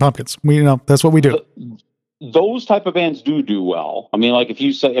 Smashing Pumpkins. That's what we do. Those type of bands do well. I mean, like if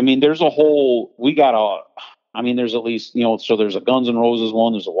you say, I mean, there's there's at least, you know, so there's a Guns N' Roses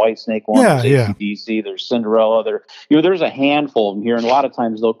one, there's a Whitesnake one, there's AC/DC, there's Cinderella. There's a handful of them here, and a lot of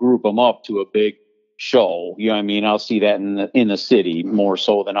times they'll group them up to a big show. You know what I mean? I'll see that in the city more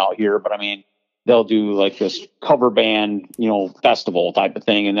so than out here, but I mean, they'll do like this cover band, you know, festival type of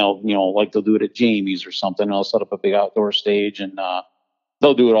thing. And they'll do it at Jamie's or something. They'll set up a big outdoor stage and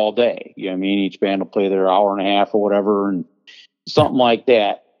they'll do it all day. You know what I mean? Each band will play their hour and a half or whatever and something like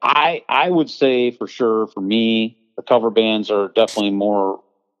that. I would say for sure, for me, the cover bands are definitely more,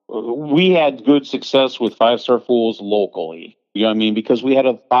 we had good success with Five Star Fools locally. You know what I mean? Because we had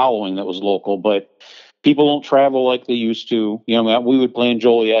a following that was local, but people don't travel like they used to. You know, we would play in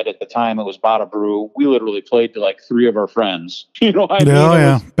Joliet at the time. It was Bada Brew. We literally played to like 3 of our friends. You know what I mean? Oh,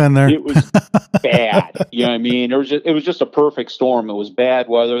 yeah. Been there. It was bad. You know what I mean? It was just a perfect storm. It was bad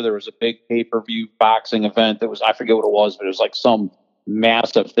weather. There was a big pay-per-view boxing event that was, I forget what it was, but it was like some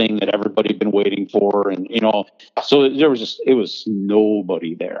massive thing that everybody had been waiting for. And, you know, so it was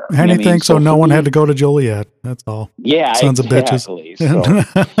nobody there. Anything, so no one had to go to Joliet. That's all. Yeah, Sons exactly. of bitches.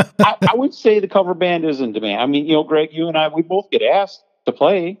 So I would say the cover band is in demand. I mean, you know, Greg, you and I, we both get asked to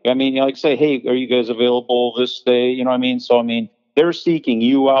play. I mean, you know, like say, hey, are you guys available this day? You know what I mean? So, I mean, they're seeking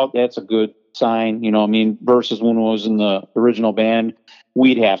you out. That's a good sign, you know what I mean? Versus when it was in the original band,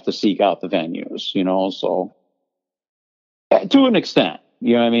 we'd have to seek out the venues, you know, so to an extent,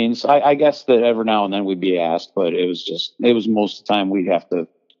 you know what I mean? So I guess that every now and then we'd be asked, but it was most of the time we'd have to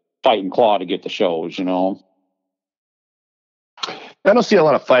fight and claw to get the shows, you know? I don't see a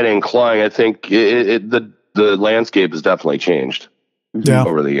lot of fighting and clawing. I think the landscape has definitely changed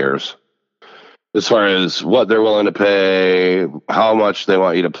over the years. As far as what they're willing to pay, how much they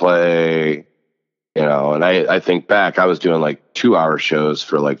want you to play, you know, and I think back, I was doing like 2-hour shows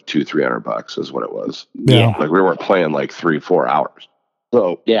for like $200-$300 is what it was. Yeah. Like we weren't playing like 3-4 hours.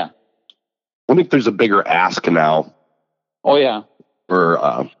 So yeah, I think there's a bigger ask now. Oh yeah.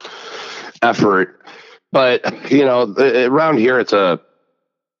 For effort, but you know, around here it's a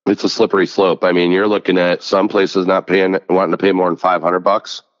slippery slope. I mean, you're looking at some places wanting to pay more than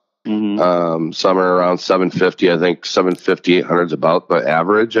 $500. Mm-hmm. Some are around $750. I think $750, $800 is about the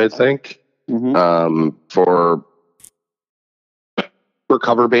average. I think for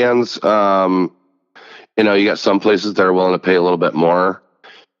cover bands. You know, you got some places that are willing to pay a little bit more.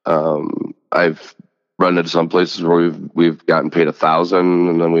 I've run into some places where we've gotten paid $1,000,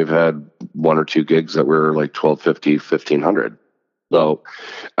 and then we've had 1 or 2 gigs that were like $1,250, $1,500. So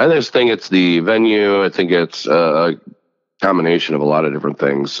I just think it's the venue. I think it's a combination of a lot of different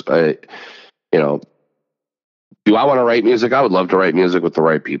things. Do I want to write music? I would love to write music with the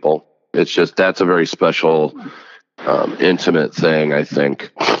right people. It's just, that's a very special, intimate thing, I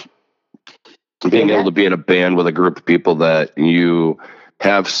think. Being able to be in a band with a group of people that you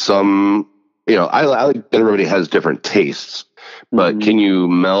have some, you know, I like everybody has different tastes, but can you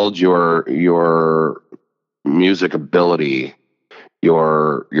meld your music ability,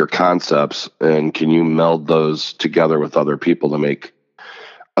 your concepts, and can you meld those together with other people to make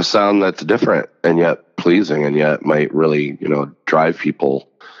a sound that's different and yet pleasing and yet might really, you know, drive people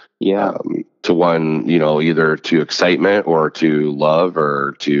to one, you know, either to excitement or to love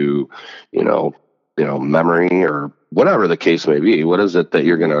or to, you know, memory or whatever the case may be. What is it that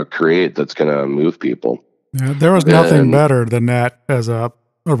you're going to create that's going to move people? Yeah, there was nothing better than that as a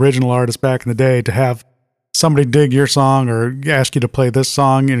original artist back in the day, to have somebody dig your song or ask you to play this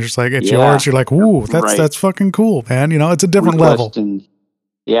song and just like, it's yours. You're like, ooh, that's fucking cool, man. You know, it's a different level.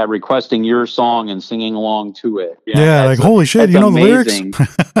 Yeah, requesting your song and singing along to it. Yeah, like, holy shit, you know amazing.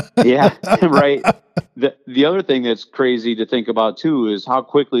 The lyrics? Yeah, right. The other thing that's crazy to think about, too, is how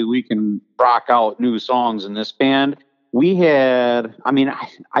quickly we can rock out new songs in this band. We had, I mean,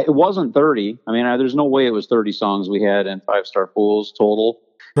 it wasn't 30. I mean, there's no way it was 30 songs we had in Five Star Fools total.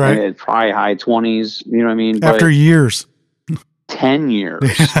 Right. And probably high 20s, you know what I mean? After years. 10 years.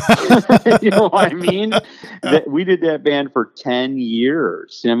 You know what I mean? We did that band for 10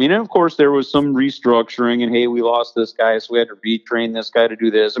 years. I mean, and of course, there was some restructuring and, hey, we lost this guy, so we had to retrain this guy to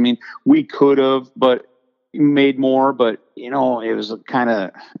do this. I mean, we could have, but made more, but it was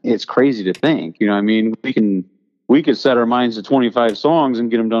it's crazy to think, I mean, we could set our minds to 25 songs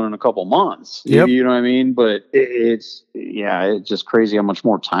and get them done in a couple months. Yep. You know what I mean? But it's just crazy how much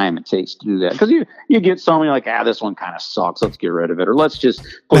more time it takes to do that. Because you get some, you're like, this one kind of sucks. Let's get rid of it. Or let's just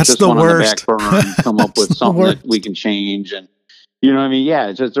put this one on the back burner and come up with something that we can change. And you know what I mean?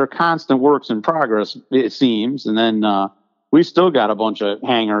 Yeah, they're constant works in progress, it seems. And then we still got a bunch of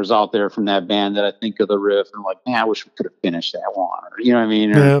hangers out there from that band that I think of the riff and like, man, I wish we could have finished that one. Or, you know what I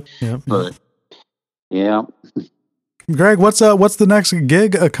mean? But yeah. Greg, what's the next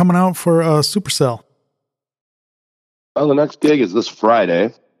gig coming out for Supercell? Well, the next gig is this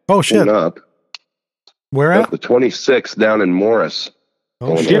Friday. Oh shit! Up. Where at? The 26th down in Morris.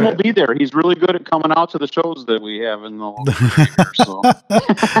 Oh, Jim will be there. He's really good at coming out to the shows that we have in the year, so.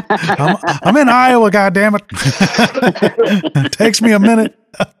 I'm in Iowa, goddammit. It takes me a minute.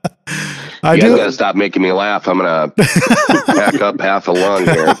 You guys gotta stop making me laugh. I'm gonna pack up half a lung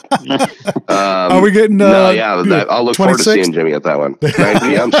here. Are we getting? I'll look forward to seeing Jimmy at that one. 9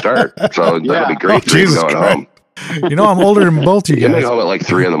 p.m. start, so that'll be great. Jesus going Christ. home. I'm older than both you guys. You'll be home at like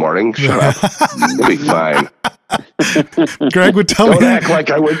 3 a.m. Shut up. You'll be fine. Greg would tell Don't me. act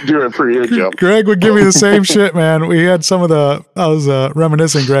like I wouldn't do it for you, Joe. Greg would give me the same shit, man. We had I was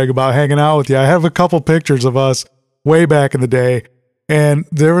reminiscing, Greg, about hanging out with you. I have a couple pictures of us way back in the day, and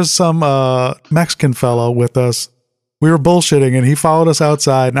there was some Mexican fellow with us. We were bullshitting, and he followed us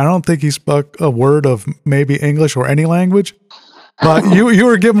outside, and I don't think he spoke a word of maybe English or any language. But you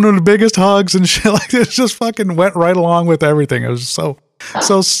were giving him the biggest hugs and shit like this. Just fucking went right along with everything. It was so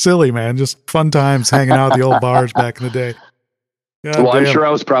silly, man. Just fun times hanging out at the old bars back in the day. God I'm damn. sure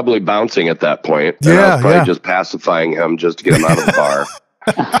I was probably bouncing at that point. Yeah, I was probably just pacifying him just to get him out of the bar.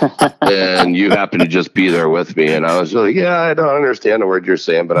 And you happened to just be there with me. And I was like, I don't understand a word you're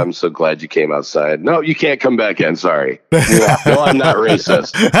saying, but I'm so glad you came outside. No, you can't come back in. Sorry. No, I'm not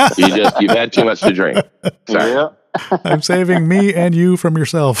racist. You've had too much to drink. Sorry. Yeah. I'm saving me and you from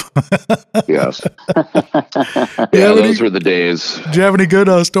yourself. Yes. Those were the days. Do you have any good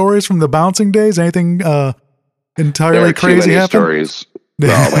stories from the bouncing days? Anything entirely crazy happened? Stories. No,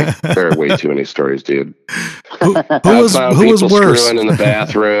 there are way too many stories, dude. Who was worse? Screwing in the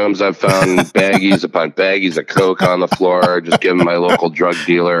bathrooms. I've found baggies upon baggies of coke on the floor. Just giving my local drug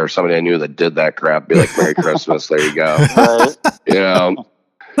dealer or somebody I knew that did that crap. Be like, Merry Christmas. There you go.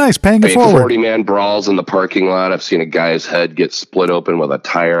 Nice, paying it forward. 40-man brawls in the parking lot. I've seen a guy's head get split open with a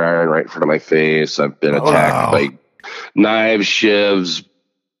tire iron right in front of my face. I've been attacked by knives, shivs,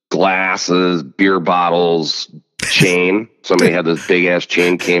 glasses, beer bottles, chain. Somebody had this big ass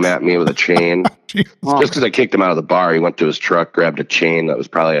chain, came at me with a chain. Just because I kicked him out of the bar, he went to his truck, grabbed a chain that was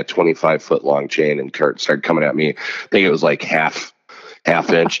probably a 25-foot long chain, and started coming at me. I think it was like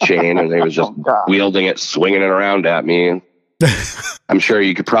half-inch chain, and he was just wielding it, swinging it around at me. I'm sure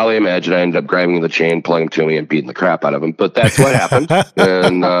you could probably imagine I ended up grabbing the chain, pulling him to me, and beating the crap out of him. But that's what happened.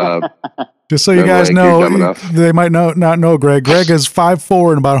 And just so you guys know, they might not know Greg. Greg is 5'4"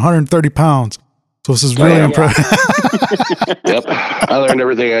 and about 130 pounds. So this is really impressive. Yep. I learned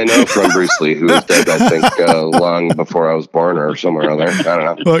everything I know from Bruce Lee, who was dead, I think, long before I was born or somewhere around there. I don't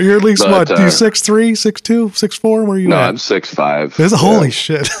know. Well, you're at least what? You 6'3", 6'2", 6'4"? Where are you at? No, I'm 6'5". Holy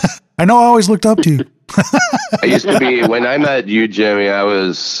shit. I know I always looked up to you. I used to be, when I met you, Jimmy, I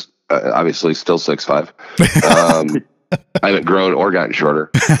was obviously still 6'5". I haven't grown or gotten shorter.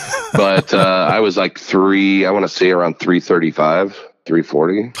 But I was like I want to say around 335,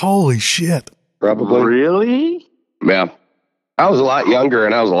 340. Holy shit. Probably. Really? Yeah. I was a lot younger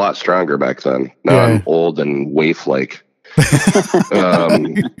and I was a lot stronger back then. Now I'm old and waif-like. I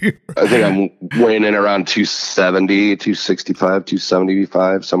think I'm weighing in around 270, 265,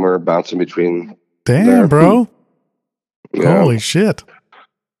 275, somewhere bouncing between. Damn, there. bro. Yeah. Holy shit.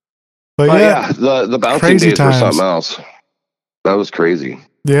 But the bouncing days were something else. That was crazy.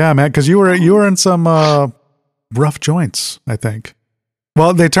 Yeah, man, because you were in some rough joints, I think.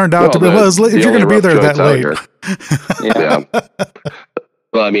 Well, they turned out to be. Well, if you're going to be there that late. Yeah.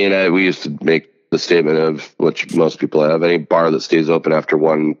 Well, I mean, we used to make the statement of which most people have: any bar that stays open after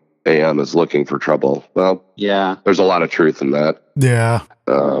 1 a.m. is looking for trouble. Well, yeah, there's a lot of truth in that. Yeah.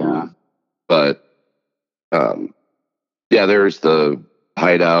 But there's the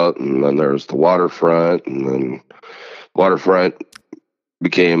hideout, and then there's the waterfront, and then waterfront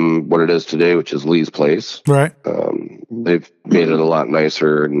became what it is today, which is Lee's Place. Right. They've made it a lot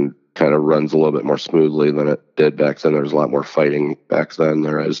nicer and kind of runs a little bit more smoothly than it did back then. There was a lot more fighting back then than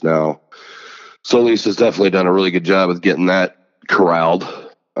there is now. So Lee's has definitely done a really good job of getting that corralled.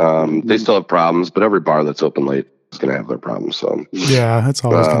 They still have problems, but every bar that's open late going to have their problems. So yeah, it's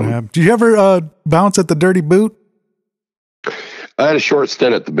always going to happen. Do you ever bounce at the Dirty Boot? I had a short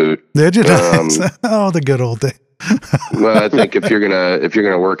stint at the Boot. Did you? Oh, the good old day. Well, I think if you're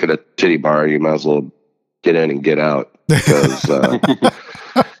gonna work at a titty bar, you might as well get in and get out, because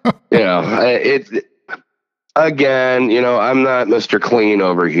again, I'm not Mr. Clean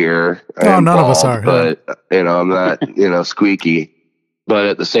over here. None of us are, but I'm not squeaky. But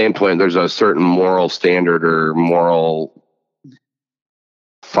at the same point, there's a certain moral standard or moral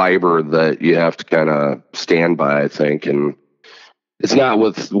fiber that you have to kind of stand by, I think, and it's not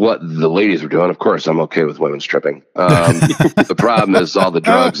with what the ladies were doing. Of course, I'm okay with women stripping. The problem is all the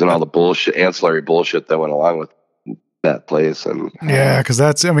drugs and all the bullshit, ancillary bullshit that went along with that place. And yeah, because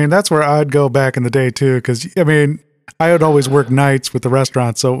that's where I'd go back in the day too. Because I would always work nights with the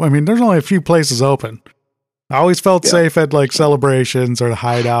restaurant, so there's only a few places open. I always felt safe at like celebrations or the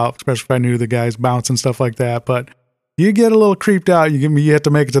Hideout, especially if I knew the guys bouncing stuff like that. But you get a little creeped out. You have to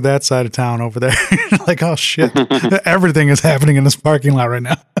make it to that side of town over there. Like, oh shit, everything is happening in this parking lot right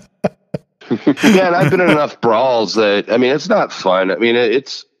now. Yeah, and I've been in enough brawls that it's not fun.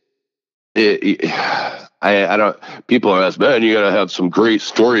 I don't. People are asking, man, you gotta have some great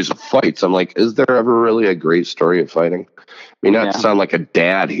stories of fights. I'm like, is there ever really a great story of fighting? Not to sound like a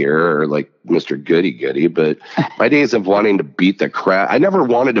dad here or like Mr. Goody Goody, but my days of wanting to beat the crap, I never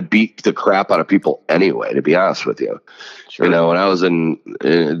wanted to beat the crap out of people anyway, to be honest with you. Sure. When I was in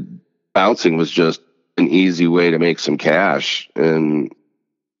bouncing was just an easy way to make some cash, and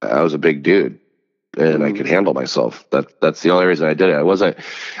I was a big dude and I could handle myself. That's the only reason I did it.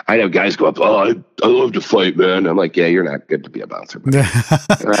 I'd have guys go up, oh, I love to fight, man. I'm like, yeah, you're not good to be a bouncer.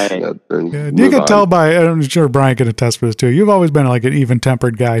 Right. You can tell by, I'm sure Brian can attest for this too. You've always been like an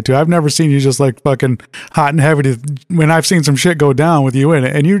even-tempered guy too. I've never seen you just like fucking hot and heavy when I've seen some shit go down with you in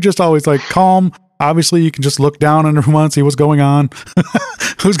it. And you're just always like calm. Obviously, you can just look down on everyone, see what's going on,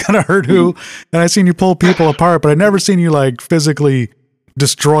 who's going to hurt who. And I've seen you pull people apart, but I've never seen you like physically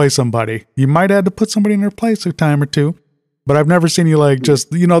destroy somebody. You might have to put somebody in their place a time or two, but I've never seen you like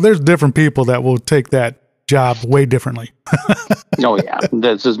just, there's different people that will take that job way differently. Oh yeah,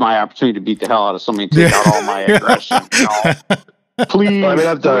 this is my opportunity to beat the hell out of somebody and take out all my aggression. Please,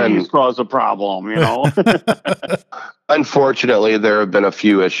 please cause a problem. Unfortunately, there have been a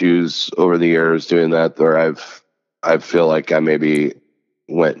few issues over the years doing that where I feel like I maybe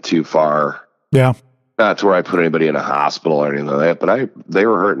went too far. Yeah. Not to where I put anybody in a hospital or anything like that, but they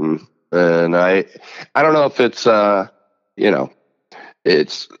were hurting, and I don't know if it's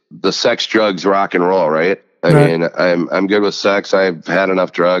it's the sex, drugs, rock and roll, right? I mean, I'm good with sex. I've had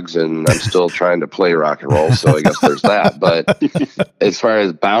enough drugs, and I'm still trying to play rock and roll. So I guess there's that. But as far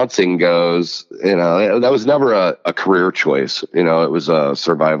as bouncing goes, that was never a career choice. It was a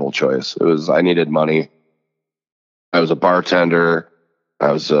survival choice. I needed money. I was a bartender.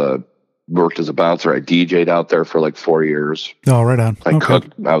 I was worked as a bouncer. I DJ'd out there for like 4 years. Oh, right on. I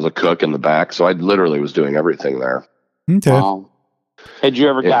cooked. I was a cook in the back, so I literally was doing everything there. Okay. Wow. Had you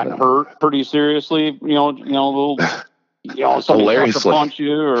ever gotten hurt pretty seriously? Somebody tried to punch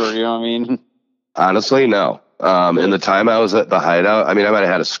you, or Honestly, no. In the time I was at the Hideout, I might have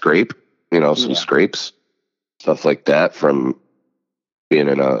had a scrape. Some scrapes, stuff like that from being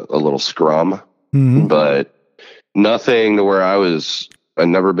in a little scrum, but nothing to where I'd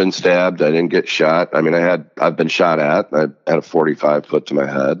never been stabbed. I didn't get shot. I've been shot at. I had a 45 put to my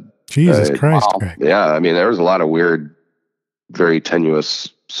head. Jesus Christ. Wow. Yeah. There was a lot of weird, very tenuous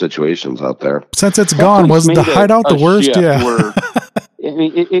situations out there. Since it's gone, wasn't the Hideout the worst? Yeah.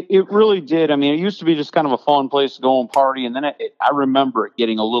 It really did. It used to be just kind of a fun place to go and party. And then I remember it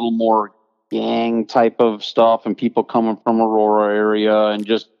getting a little more gang type of stuff and people coming from Aurora area and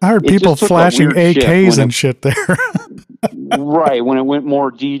just. I heard people flashing AKs and shit there. Right. When it went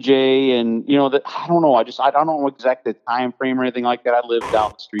more DJ and, I don't know. I don't know exactly the time frame or anything like that. I lived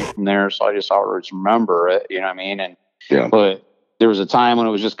down the street from there. So I just always remember it, you know what I mean? And, but there was a time when it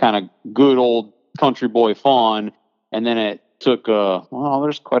was just kind of good old country boy fun. And then it took,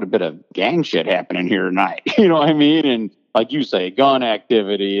 there's quite a bit of gang shit happening here tonight. You know what I mean? And like you say, gun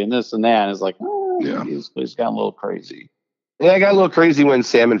activity and this and that. And it's like, it's got a little crazy. Yeah, I got a little crazy when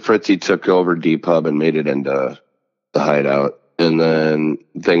Sam and Fritzy took over D-Pub and made it into the Hideout. And then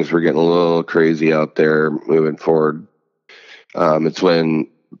things were getting a little crazy out there moving forward. It's when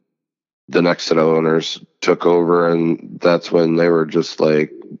the next set of owners took over, and that's when they were just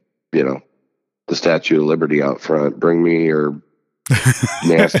like, the Statue of Liberty out front. Bring me your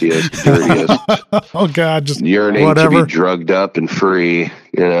nastiest, dirtiest. Oh God, just your name whatever. To be drugged up and free,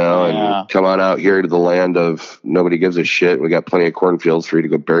 and come on out here to the land of nobody gives a shit. We got plenty of cornfields for you to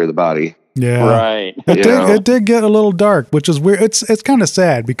go bury the body. Yeah. Right. It did get a little dark, which is weird. It's kind of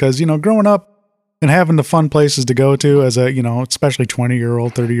sad because, growing up and having the fun places to go to as a, especially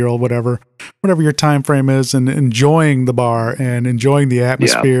 20-year-old, 30-year-old, whatever your time frame is, and enjoying the bar and enjoying the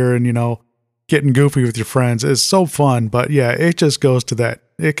atmosphere and, getting goofy with your friends is so fun. But yeah, it just goes to that.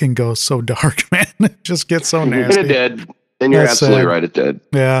 It can go so dark, man. It just gets so nasty. And it did. And you're absolutely right. It did.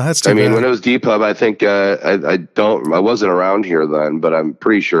 Yeah, that's too bad. When it was D-Pub, I think I wasn't around here then, but I'm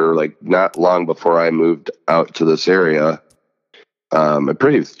pretty sure like not long before I moved out to this area, I'm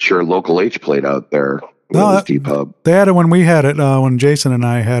pretty sure Local H played out there. When it was D-Pub. They had it when we had it, when Jason and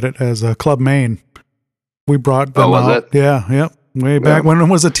I had it as a Club Maine. We brought them out. It? Yeah, yep. Way back when it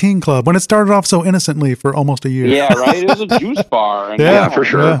was a teen club, when it started off so innocently for almost a year. Yeah, right. It was a juice bar. And yeah, for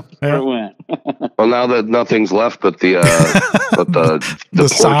sure. Yeah. It went. Well, now that nothing's left but the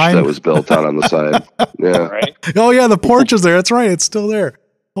porch sign that was built out on the side. Yeah. Right. Oh yeah, the porch is there. That's right. It's still there.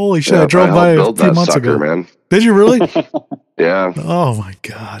 Holy shit! I drove by a few months ago. Man. Did you really? Yeah. Oh my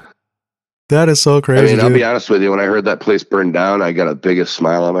god. That is so crazy. I'll be honest with you. When I heard that place burn down, I got the biggest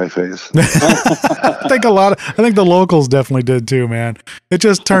smile on my face. I think the locals definitely did too, man. It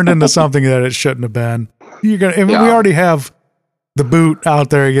just turned into something that it shouldn't have been. We already have the boot out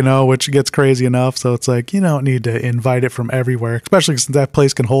there, which gets crazy enough. So it's like, you don't need to invite it from everywhere, especially since that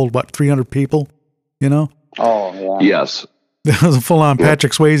place can hold 300 people, Oh, yeah. Yes. It was a full-on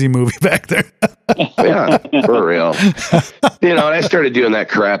Patrick Swayze movie back there. Yeah, for real. And I started doing that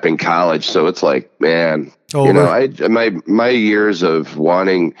crap in college, so it's like, man, my years of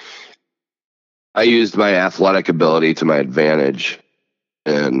wanting, I used my athletic ability to my advantage,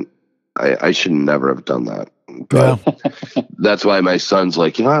 and I should never have done that. But that's why my son's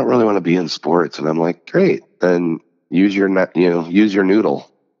like, I don't really want to be in sports, and I'm like, great, then use your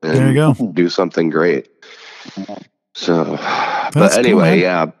noodle and there you go. Do something great. So, That's but anyway,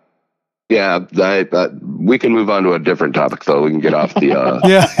 cool, we can move on to a different topic, though. We can get off the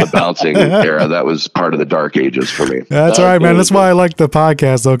the bouncing era. That was part of the dark ages for me. That's all right, man. That's why I like the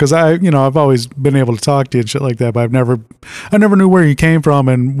podcast, though, because I've always been able to talk to you and shit like that, but I never knew where you came from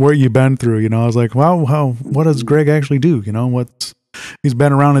and what you've been through. I was like, wow, what does Greg actually do? He's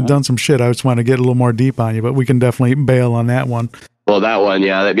been around and done some shit. I just want to get a little more deep on you, but we can definitely bail on that one. Well, that one,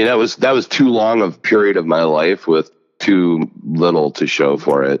 yeah. That was too long of period of my life with too little to show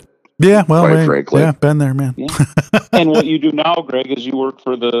for it. Yeah, well, quite frankly. Yeah, been there, man. Yeah. And what you do now, Greg, is you work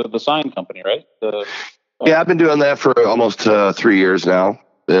for the sign company, right? Yeah, I've been doing that for almost 3 years now,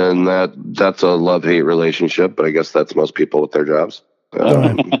 and that's a love-hate relationship. But I guess that's most people with their jobs.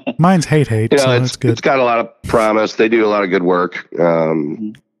 Mine's hate. So it's good. It's got a lot of promise. They do a lot of good work.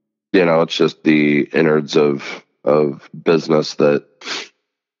 It's just the innards of business that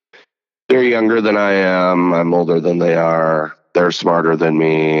they're younger than I am. I'm older than they are. They're smarter than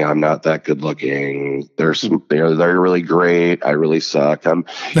me. I'm not that good looking. They're really great. I really suck.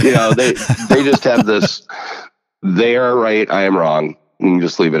 They just have this. They are right. I am wrong. You can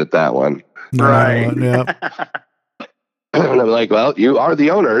just leave it at that one. Right. Yeah. And I'm like, well, you are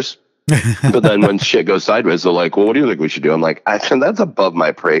the owners. But then when shit goes sideways, they're like, well, what do you think we should do? I'm like, that's above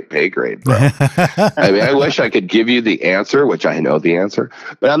my pay grade, bro. I wish I could give you the answer, which I know the answer,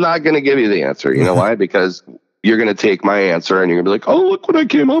 but I'm not going to give you the answer. You know why? Because you're going to take my answer and you're going to be like, oh, look what I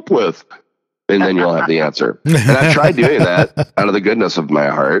came up with. And then you'll have the answer. And I've tried doing that out of the goodness of my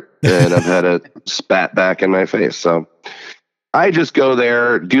heart, and I've had it spat back in my face. So I just go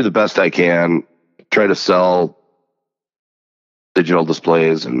there, do the best I can, try to sell digital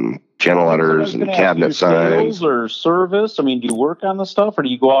displays and channel letters and cabinet signs. Sales or service? Do you work on the stuff, or do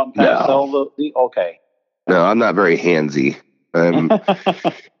you go out and sell the? Okay. No, I'm not very handsy.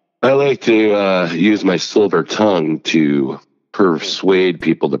 I like to use my silver tongue to persuade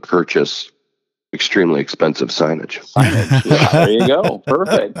people to purchase extremely expensive signage. Yeah, there you go.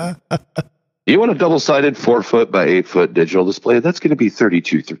 Perfect. You want a double-sided 4-foot by 8-foot digital display? That's going to be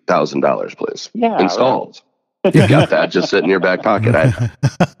 $32,000, please. Yeah, installed. Right. You got that just sitting in your back pocket. I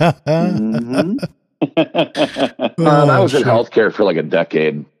was in healthcare for like a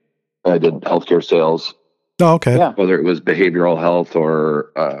decade. I did healthcare sales. Oh, okay. Yeah. Whether it was behavioral health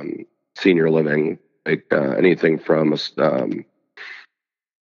or senior living, like anything from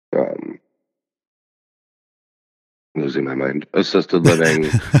losing my mind, assisted living,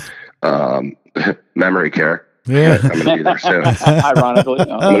 memory care. Yeah, I'm going to be there soon. Ironically,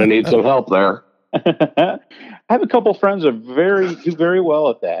 I'm going to need some help there. I have a couple friends that do very well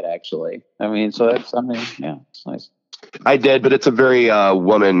at that, actually. So that's, it's nice. I did, but it's a very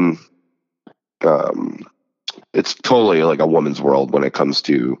woman. It's totally like a woman's world when it comes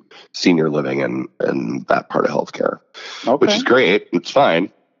to senior living and that part of healthcare, which is great. It's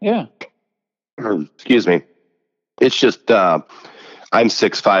fine. Yeah. excuse me. It's just I'm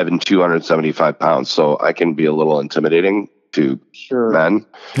 6'5" and 275 pounds, so I can be a little intimidating to men.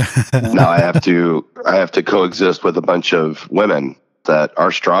 Now I have to coexist with a bunch of women that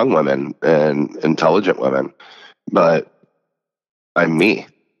are strong women and intelligent women, but I'm me,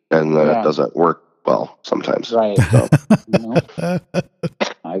 and that doesn't work well sometimes. Right. So,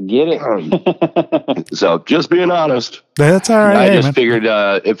 I get it. So just being honest. That's all right. I just figured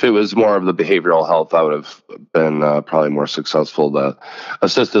if it was more of the behavioral health, I would have been probably more successful. The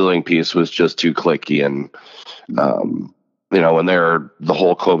assisted living piece was just too cliquey, and when they're the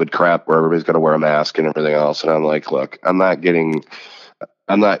whole COVID crap where everybody's got to wear a mask and everything else, and I'm like, look, I'm not gonna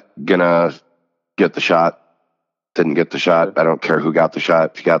get the shot. Didn't get the shot. I don't care who got the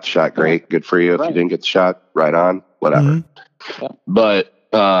shot. If you got the shot, great, good for you. If you didn't get the shot, right on, whatever. Mm-hmm. Yeah. But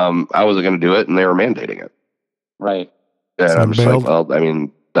I wasn't going to do it, and they were mandating it. Right. And I'm just like, well, I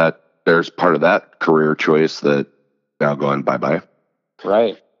mean, that there's part of that career choice that now going bye-bye.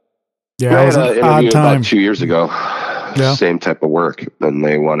 Right. Yeah, I had an interview about 2 years ago. Same type of work, and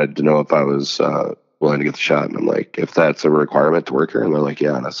they wanted to know if I was willing to get the shot, and I'm like, if that's a requirement to work here, and they're like,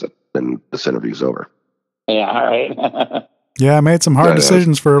 yeah, and I said, then this interview's over. Yeah, all right. Yeah, I made some hard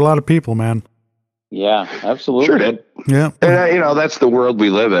decisions for a lot of people, man. Yeah, absolutely. Sure did. Yeah. And, that's the world we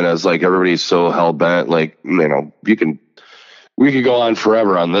live in, is like everybody's so hell bent. Like, we could go on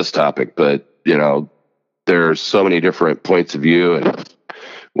forever on this topic, but, there's so many different points of view, and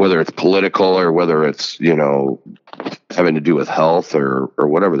whether it's political or whether it's, having to do with health or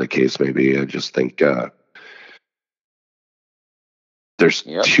whatever the case may be. I just think there's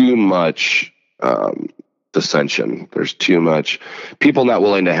too much dissension. There's too much people not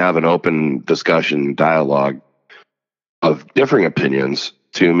willing to have an open discussion, dialogue of differing opinions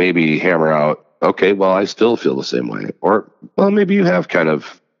to maybe hammer out, okay, well, I still feel the same way. Or, well, maybe you have kind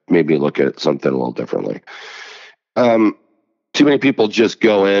of maybe look at something a little differently. Too many people just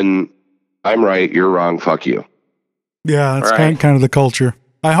go in, I'm right, you're wrong, fuck you. Yeah, it's kind of the culture.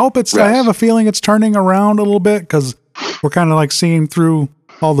 I hope I have a feeling it's turning around a little bit, because we're kind of like seeing through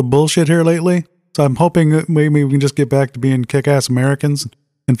all the bullshit here lately. So I'm hoping that maybe we can just get back to being kick-ass Americans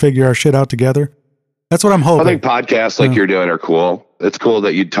and figure our shit out together. That's what I'm hoping. I think podcasts like you're doing are cool. It's cool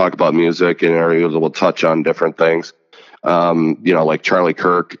that you talk about music and are able to touch on different things. Like Charlie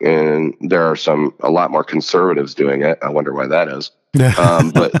Kirk, and there are a lot more conservatives doing it. I wonder why that is.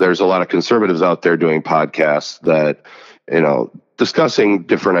 But there's a lot of conservatives out there doing podcasts that, discussing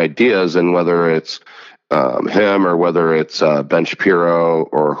different ideas, and whether it's him or whether it's Ben Shapiro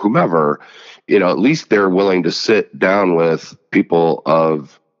or whomever, at least they're willing to sit down with people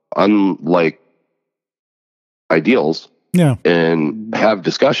of unlike ideals and have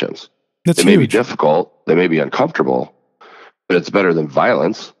discussions. They may be difficult, they may be uncomfortable, but it's better than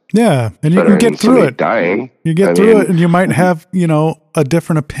violence. Yeah, and you can get through it. Dying. You get through it, and you might have, a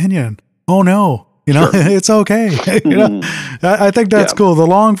different opinion. Oh no, it's okay. I think that's cool. The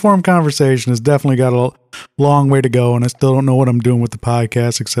long form conversation has definitely got a long way to go, and I still don't know what I'm doing with the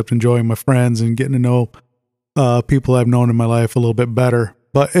podcast except enjoying my friends and getting to know people I've known in my life a little bit better.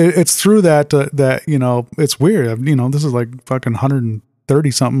 But it's through that it's weird. This is like fucking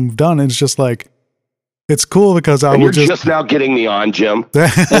 130 something done. And it's just like, it's cool because you're just now getting me on, Jim. Yeah,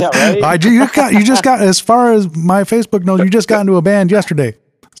 right? You just got, as far as my Facebook knows, you just got into a band yesterday.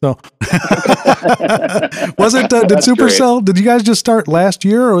 So was it, did Supercell, did you guys just start last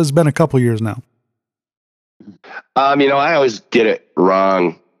year, or has it been a couple years now? I always get it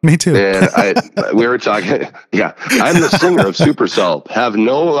wrong. Me too. And we were talking. Yeah, I'm the singer of Supercell. Have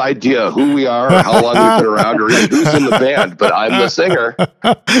no idea who we are, or how long we've been around, or even who's in the band. But I'm the singer.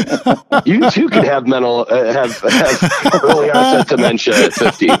 You too can have have early onset dementia at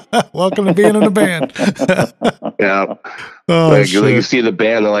 50. Welcome to being in a band. Yeah. Oh, like you see the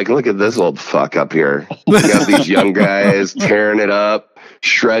band, they're like, look at this old fuck up here. You got these young guys tearing it up,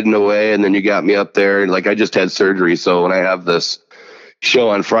 shredding away, and then you got me up there. And like, I just had surgery, so when I have this show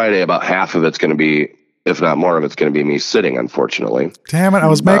on Friday, about half of it's going to be, if not more of it's going to be me sitting, unfortunately. Damn it. I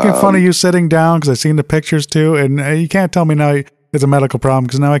was making fun of you sitting down because I seen the pictures too. And you can't tell me now it's a medical problem,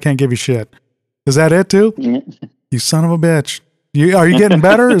 because now I can't give you shit. Is that it too? You son of a bitch. Are you getting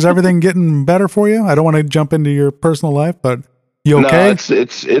better? Is everything getting better for you? I don't want to jump into your personal life, but you okay? No,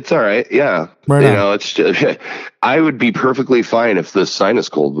 it's all right. Yeah. Right on. It's just, I would be perfectly fine if this sinus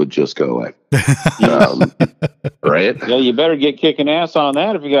cold would just go away. Right? Yeah, you better get kicking ass on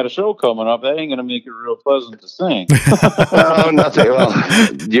that if you got a show coming up. That ain't going to make it real pleasant to sing. No, nothing. Well,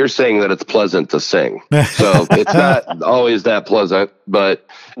 you're saying that it's pleasant to sing. So it's not always that pleasant, but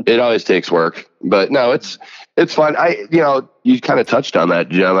it always takes work. But no, it's fun. You kind of touched on that,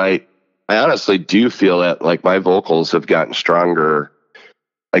 Jim. I honestly do feel that like my vocals have gotten stronger.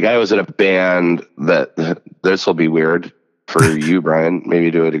 Like I was in a band that this will be weird for you, Brian,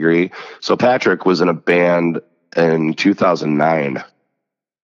 maybe to a degree. So Patrick was in a band in 2009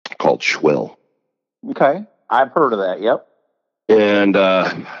 called Schwill. Okay. I've heard of that. Yep.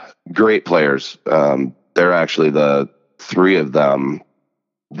 And great players. They're actually the three of them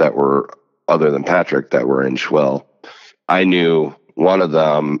that were, other than Patrick, that were in Schwill. I knew one of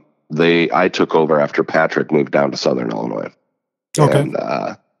them. I took over after Patrick moved down to Southern Illinois. Okay. And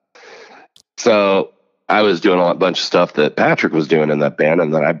so I was doing a bunch of stuff that Patrick was doing in that band,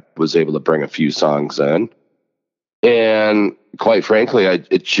 and then I was able to bring a few songs in. And quite frankly,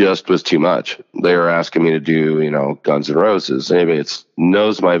 it just was too much. They were asking me to do, Guns N' Roses. Anybody that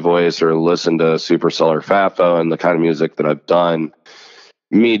knows my voice or listened to Supercell or Fafo and the kind of music that I've done,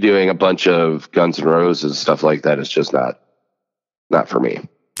 me doing a bunch of Guns N' Roses stuff like that is just not for me.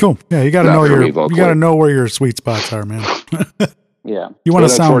 Cool. Yeah, you got to know where your sweet spots are, man. Yeah. You want to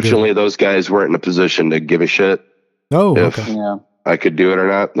sound unfortunately, good. those guys weren't in a position to give a shit. Oh, if okay. Yeah. I could do it or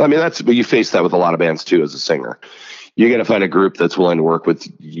not. I mean, but you face that with a lot of bands too as a singer. You got to find a group that's willing to work with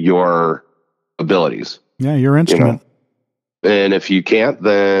your abilities. Yeah, your instrument. And if you can't,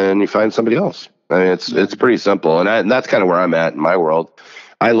 then you find somebody else. I mean, it's pretty simple. And that's kind of where I'm at in my world.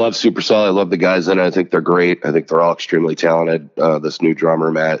 I love Supercell. I love the guys in it. I think they're great. I think they're all extremely talented. This new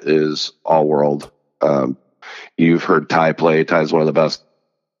drummer, Matt, is all world. You've heard Ty play. Ty's one of the best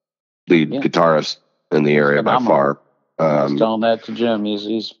lead guitarists in the area by far. I was telling that to Jim.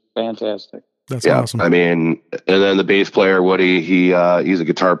 He's fantastic. That's awesome. I mean, and then the bass player, Woody, he's a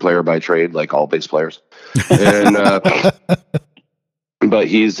guitar player by trade, like all bass players. And but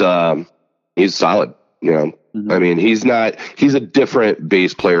he's solid, Mm-hmm. I mean, he's a different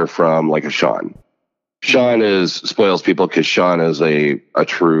bass player from like a Sean. Sean spoils people because Sean is a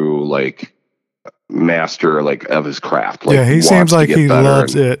true like master like of his craft. Like, yeah, he seems like he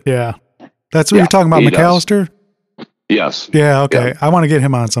loves it. Yeah. That's what you're talking about, McAllister? Yes. Yeah, okay. Yeah. I want to get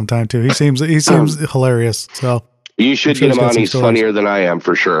him on sometime too. He seems hilarious. So you should get him on. He's funnier than I am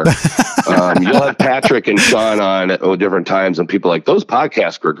for sure. You'll have Patrick and Sean on at different times, and people are like, those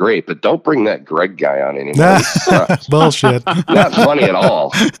podcasts were great, but don't bring that Greg guy on anymore. Bullshit. Not funny at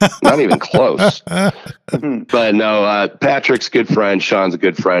all. Not even close. But no, Patrick's a good friend. Sean's a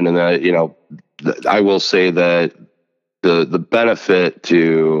good friend, and I will say that the benefit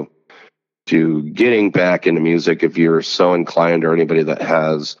to getting back into music, if you're so inclined, or anybody that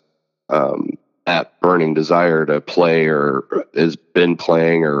has that burning desire to play or has been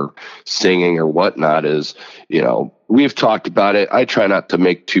playing or singing or whatnot, is, we've talked about it. I try not to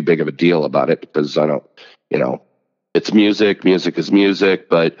make too big of a deal about it because I don't, it's music is music,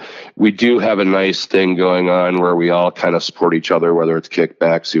 but we do have a nice thing going on where we all kind of support each other, whether it's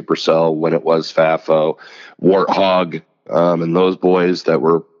Kickback, Supercell, when it was Fafo, Warthog, and those boys that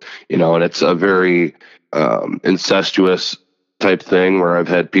were, and it's a very incestuous type thing where I've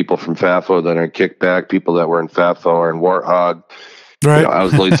had people from Fafo that are in Kickback, people that were in Fafo or in Warthog. Right. I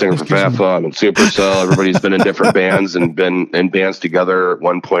was the lead singer for Fafo. I'm in Supercell. Everybody's been in different bands and been in bands together at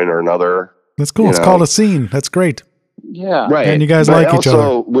one point or another. That's cool. It's called a scene. That's great. Yeah. Right. And you guys like each other.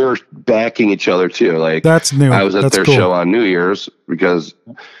 Also, we're backing each other too. Like, that's new. I was at their show on New Year's because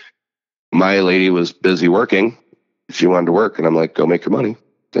my lady was busy working. She wanted to work, and I'm like, go make your money.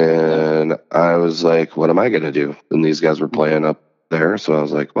 And I was like, what am I going to do? And these guys were playing up there. So I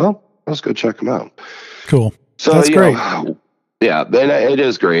was like, well, let's go check them out. Cool. So that's great. Yeah, and it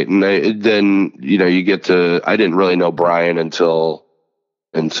is great. And then, you get to, I didn't really know Brian until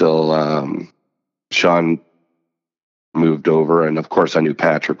Sean moved over. And of course I knew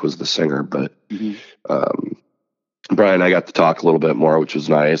Patrick was the singer, but Brian, I got to talk a little bit more, which was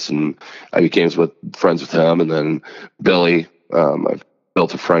nice. And I became friends with him. And then Billy, I've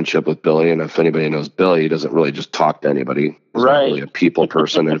built a friendship with Billy. And if anybody knows Billy, he doesn't really just talk to anybody. He's not really a people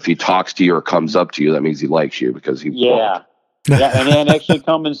person. And if he talks to you or comes up to you, that means he likes you, because he won't. Yeah, and then actually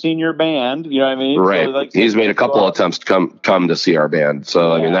come and see your band. You know what I mean? Right. So, like, he's made a couple of attempts to come to see our band.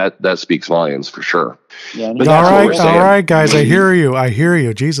 So I mean that speaks volumes for sure. Yeah, but all right, guys. I hear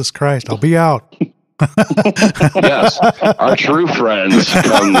you. Jesus Christ, I'll be out. Yes, our true friends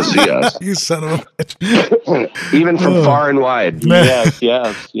come to see us. You son of a bitch. Even from far and wide. Yes.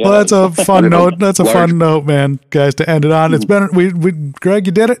 Well, that's a fun note. That's a fun note, man, guys, to end it on. It's been we Greg,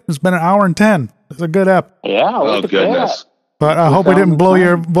 you did it. It's been an hour and 10. It's a good ep. Yeah. Oh goodness. But I hope we didn't blow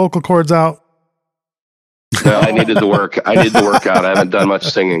your vocal cords out. No, I needed the work. I need the workout. I haven't done much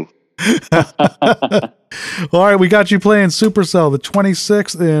singing. All right, we got you playing Supercell the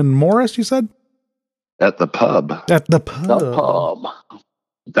 26th in Morris, you said? At the pub. At the pub. The pub.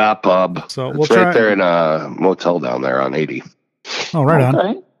 Da Pub. So It's we'll right try there in a motel down there on 80. Oh, right on.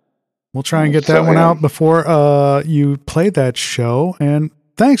 Okay. We'll try and get that one out before you play that show. And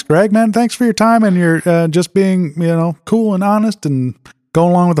thanks, Greg, man. Thanks for your time and your just being, cool and honest and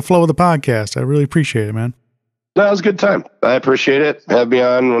going along with the flow of the podcast. I really appreciate it, man. No, it was a good time. I appreciate it. Have me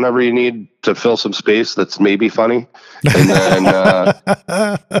on whenever you need to fill some space that's maybe funny. And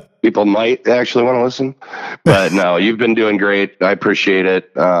then people might actually want to listen. But no, you've been doing great. I appreciate it.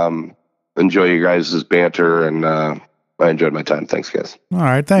 Enjoy you guys' banter, and I enjoyed my time. Thanks, guys. All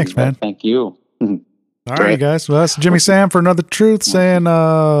right. Thanks, man. Thank you. All right, guys. Well, that's Jimmy Sam for Another Truth saying,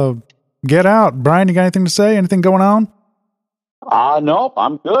 get out. Brian, you got anything to say? Anything going on? Nope.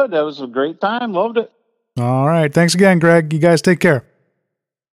 I'm good. That was a great time. Loved it. All right. Thanks again, Greg. You guys take care.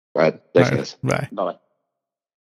 All right. Thanks, guys. Bye. Bye.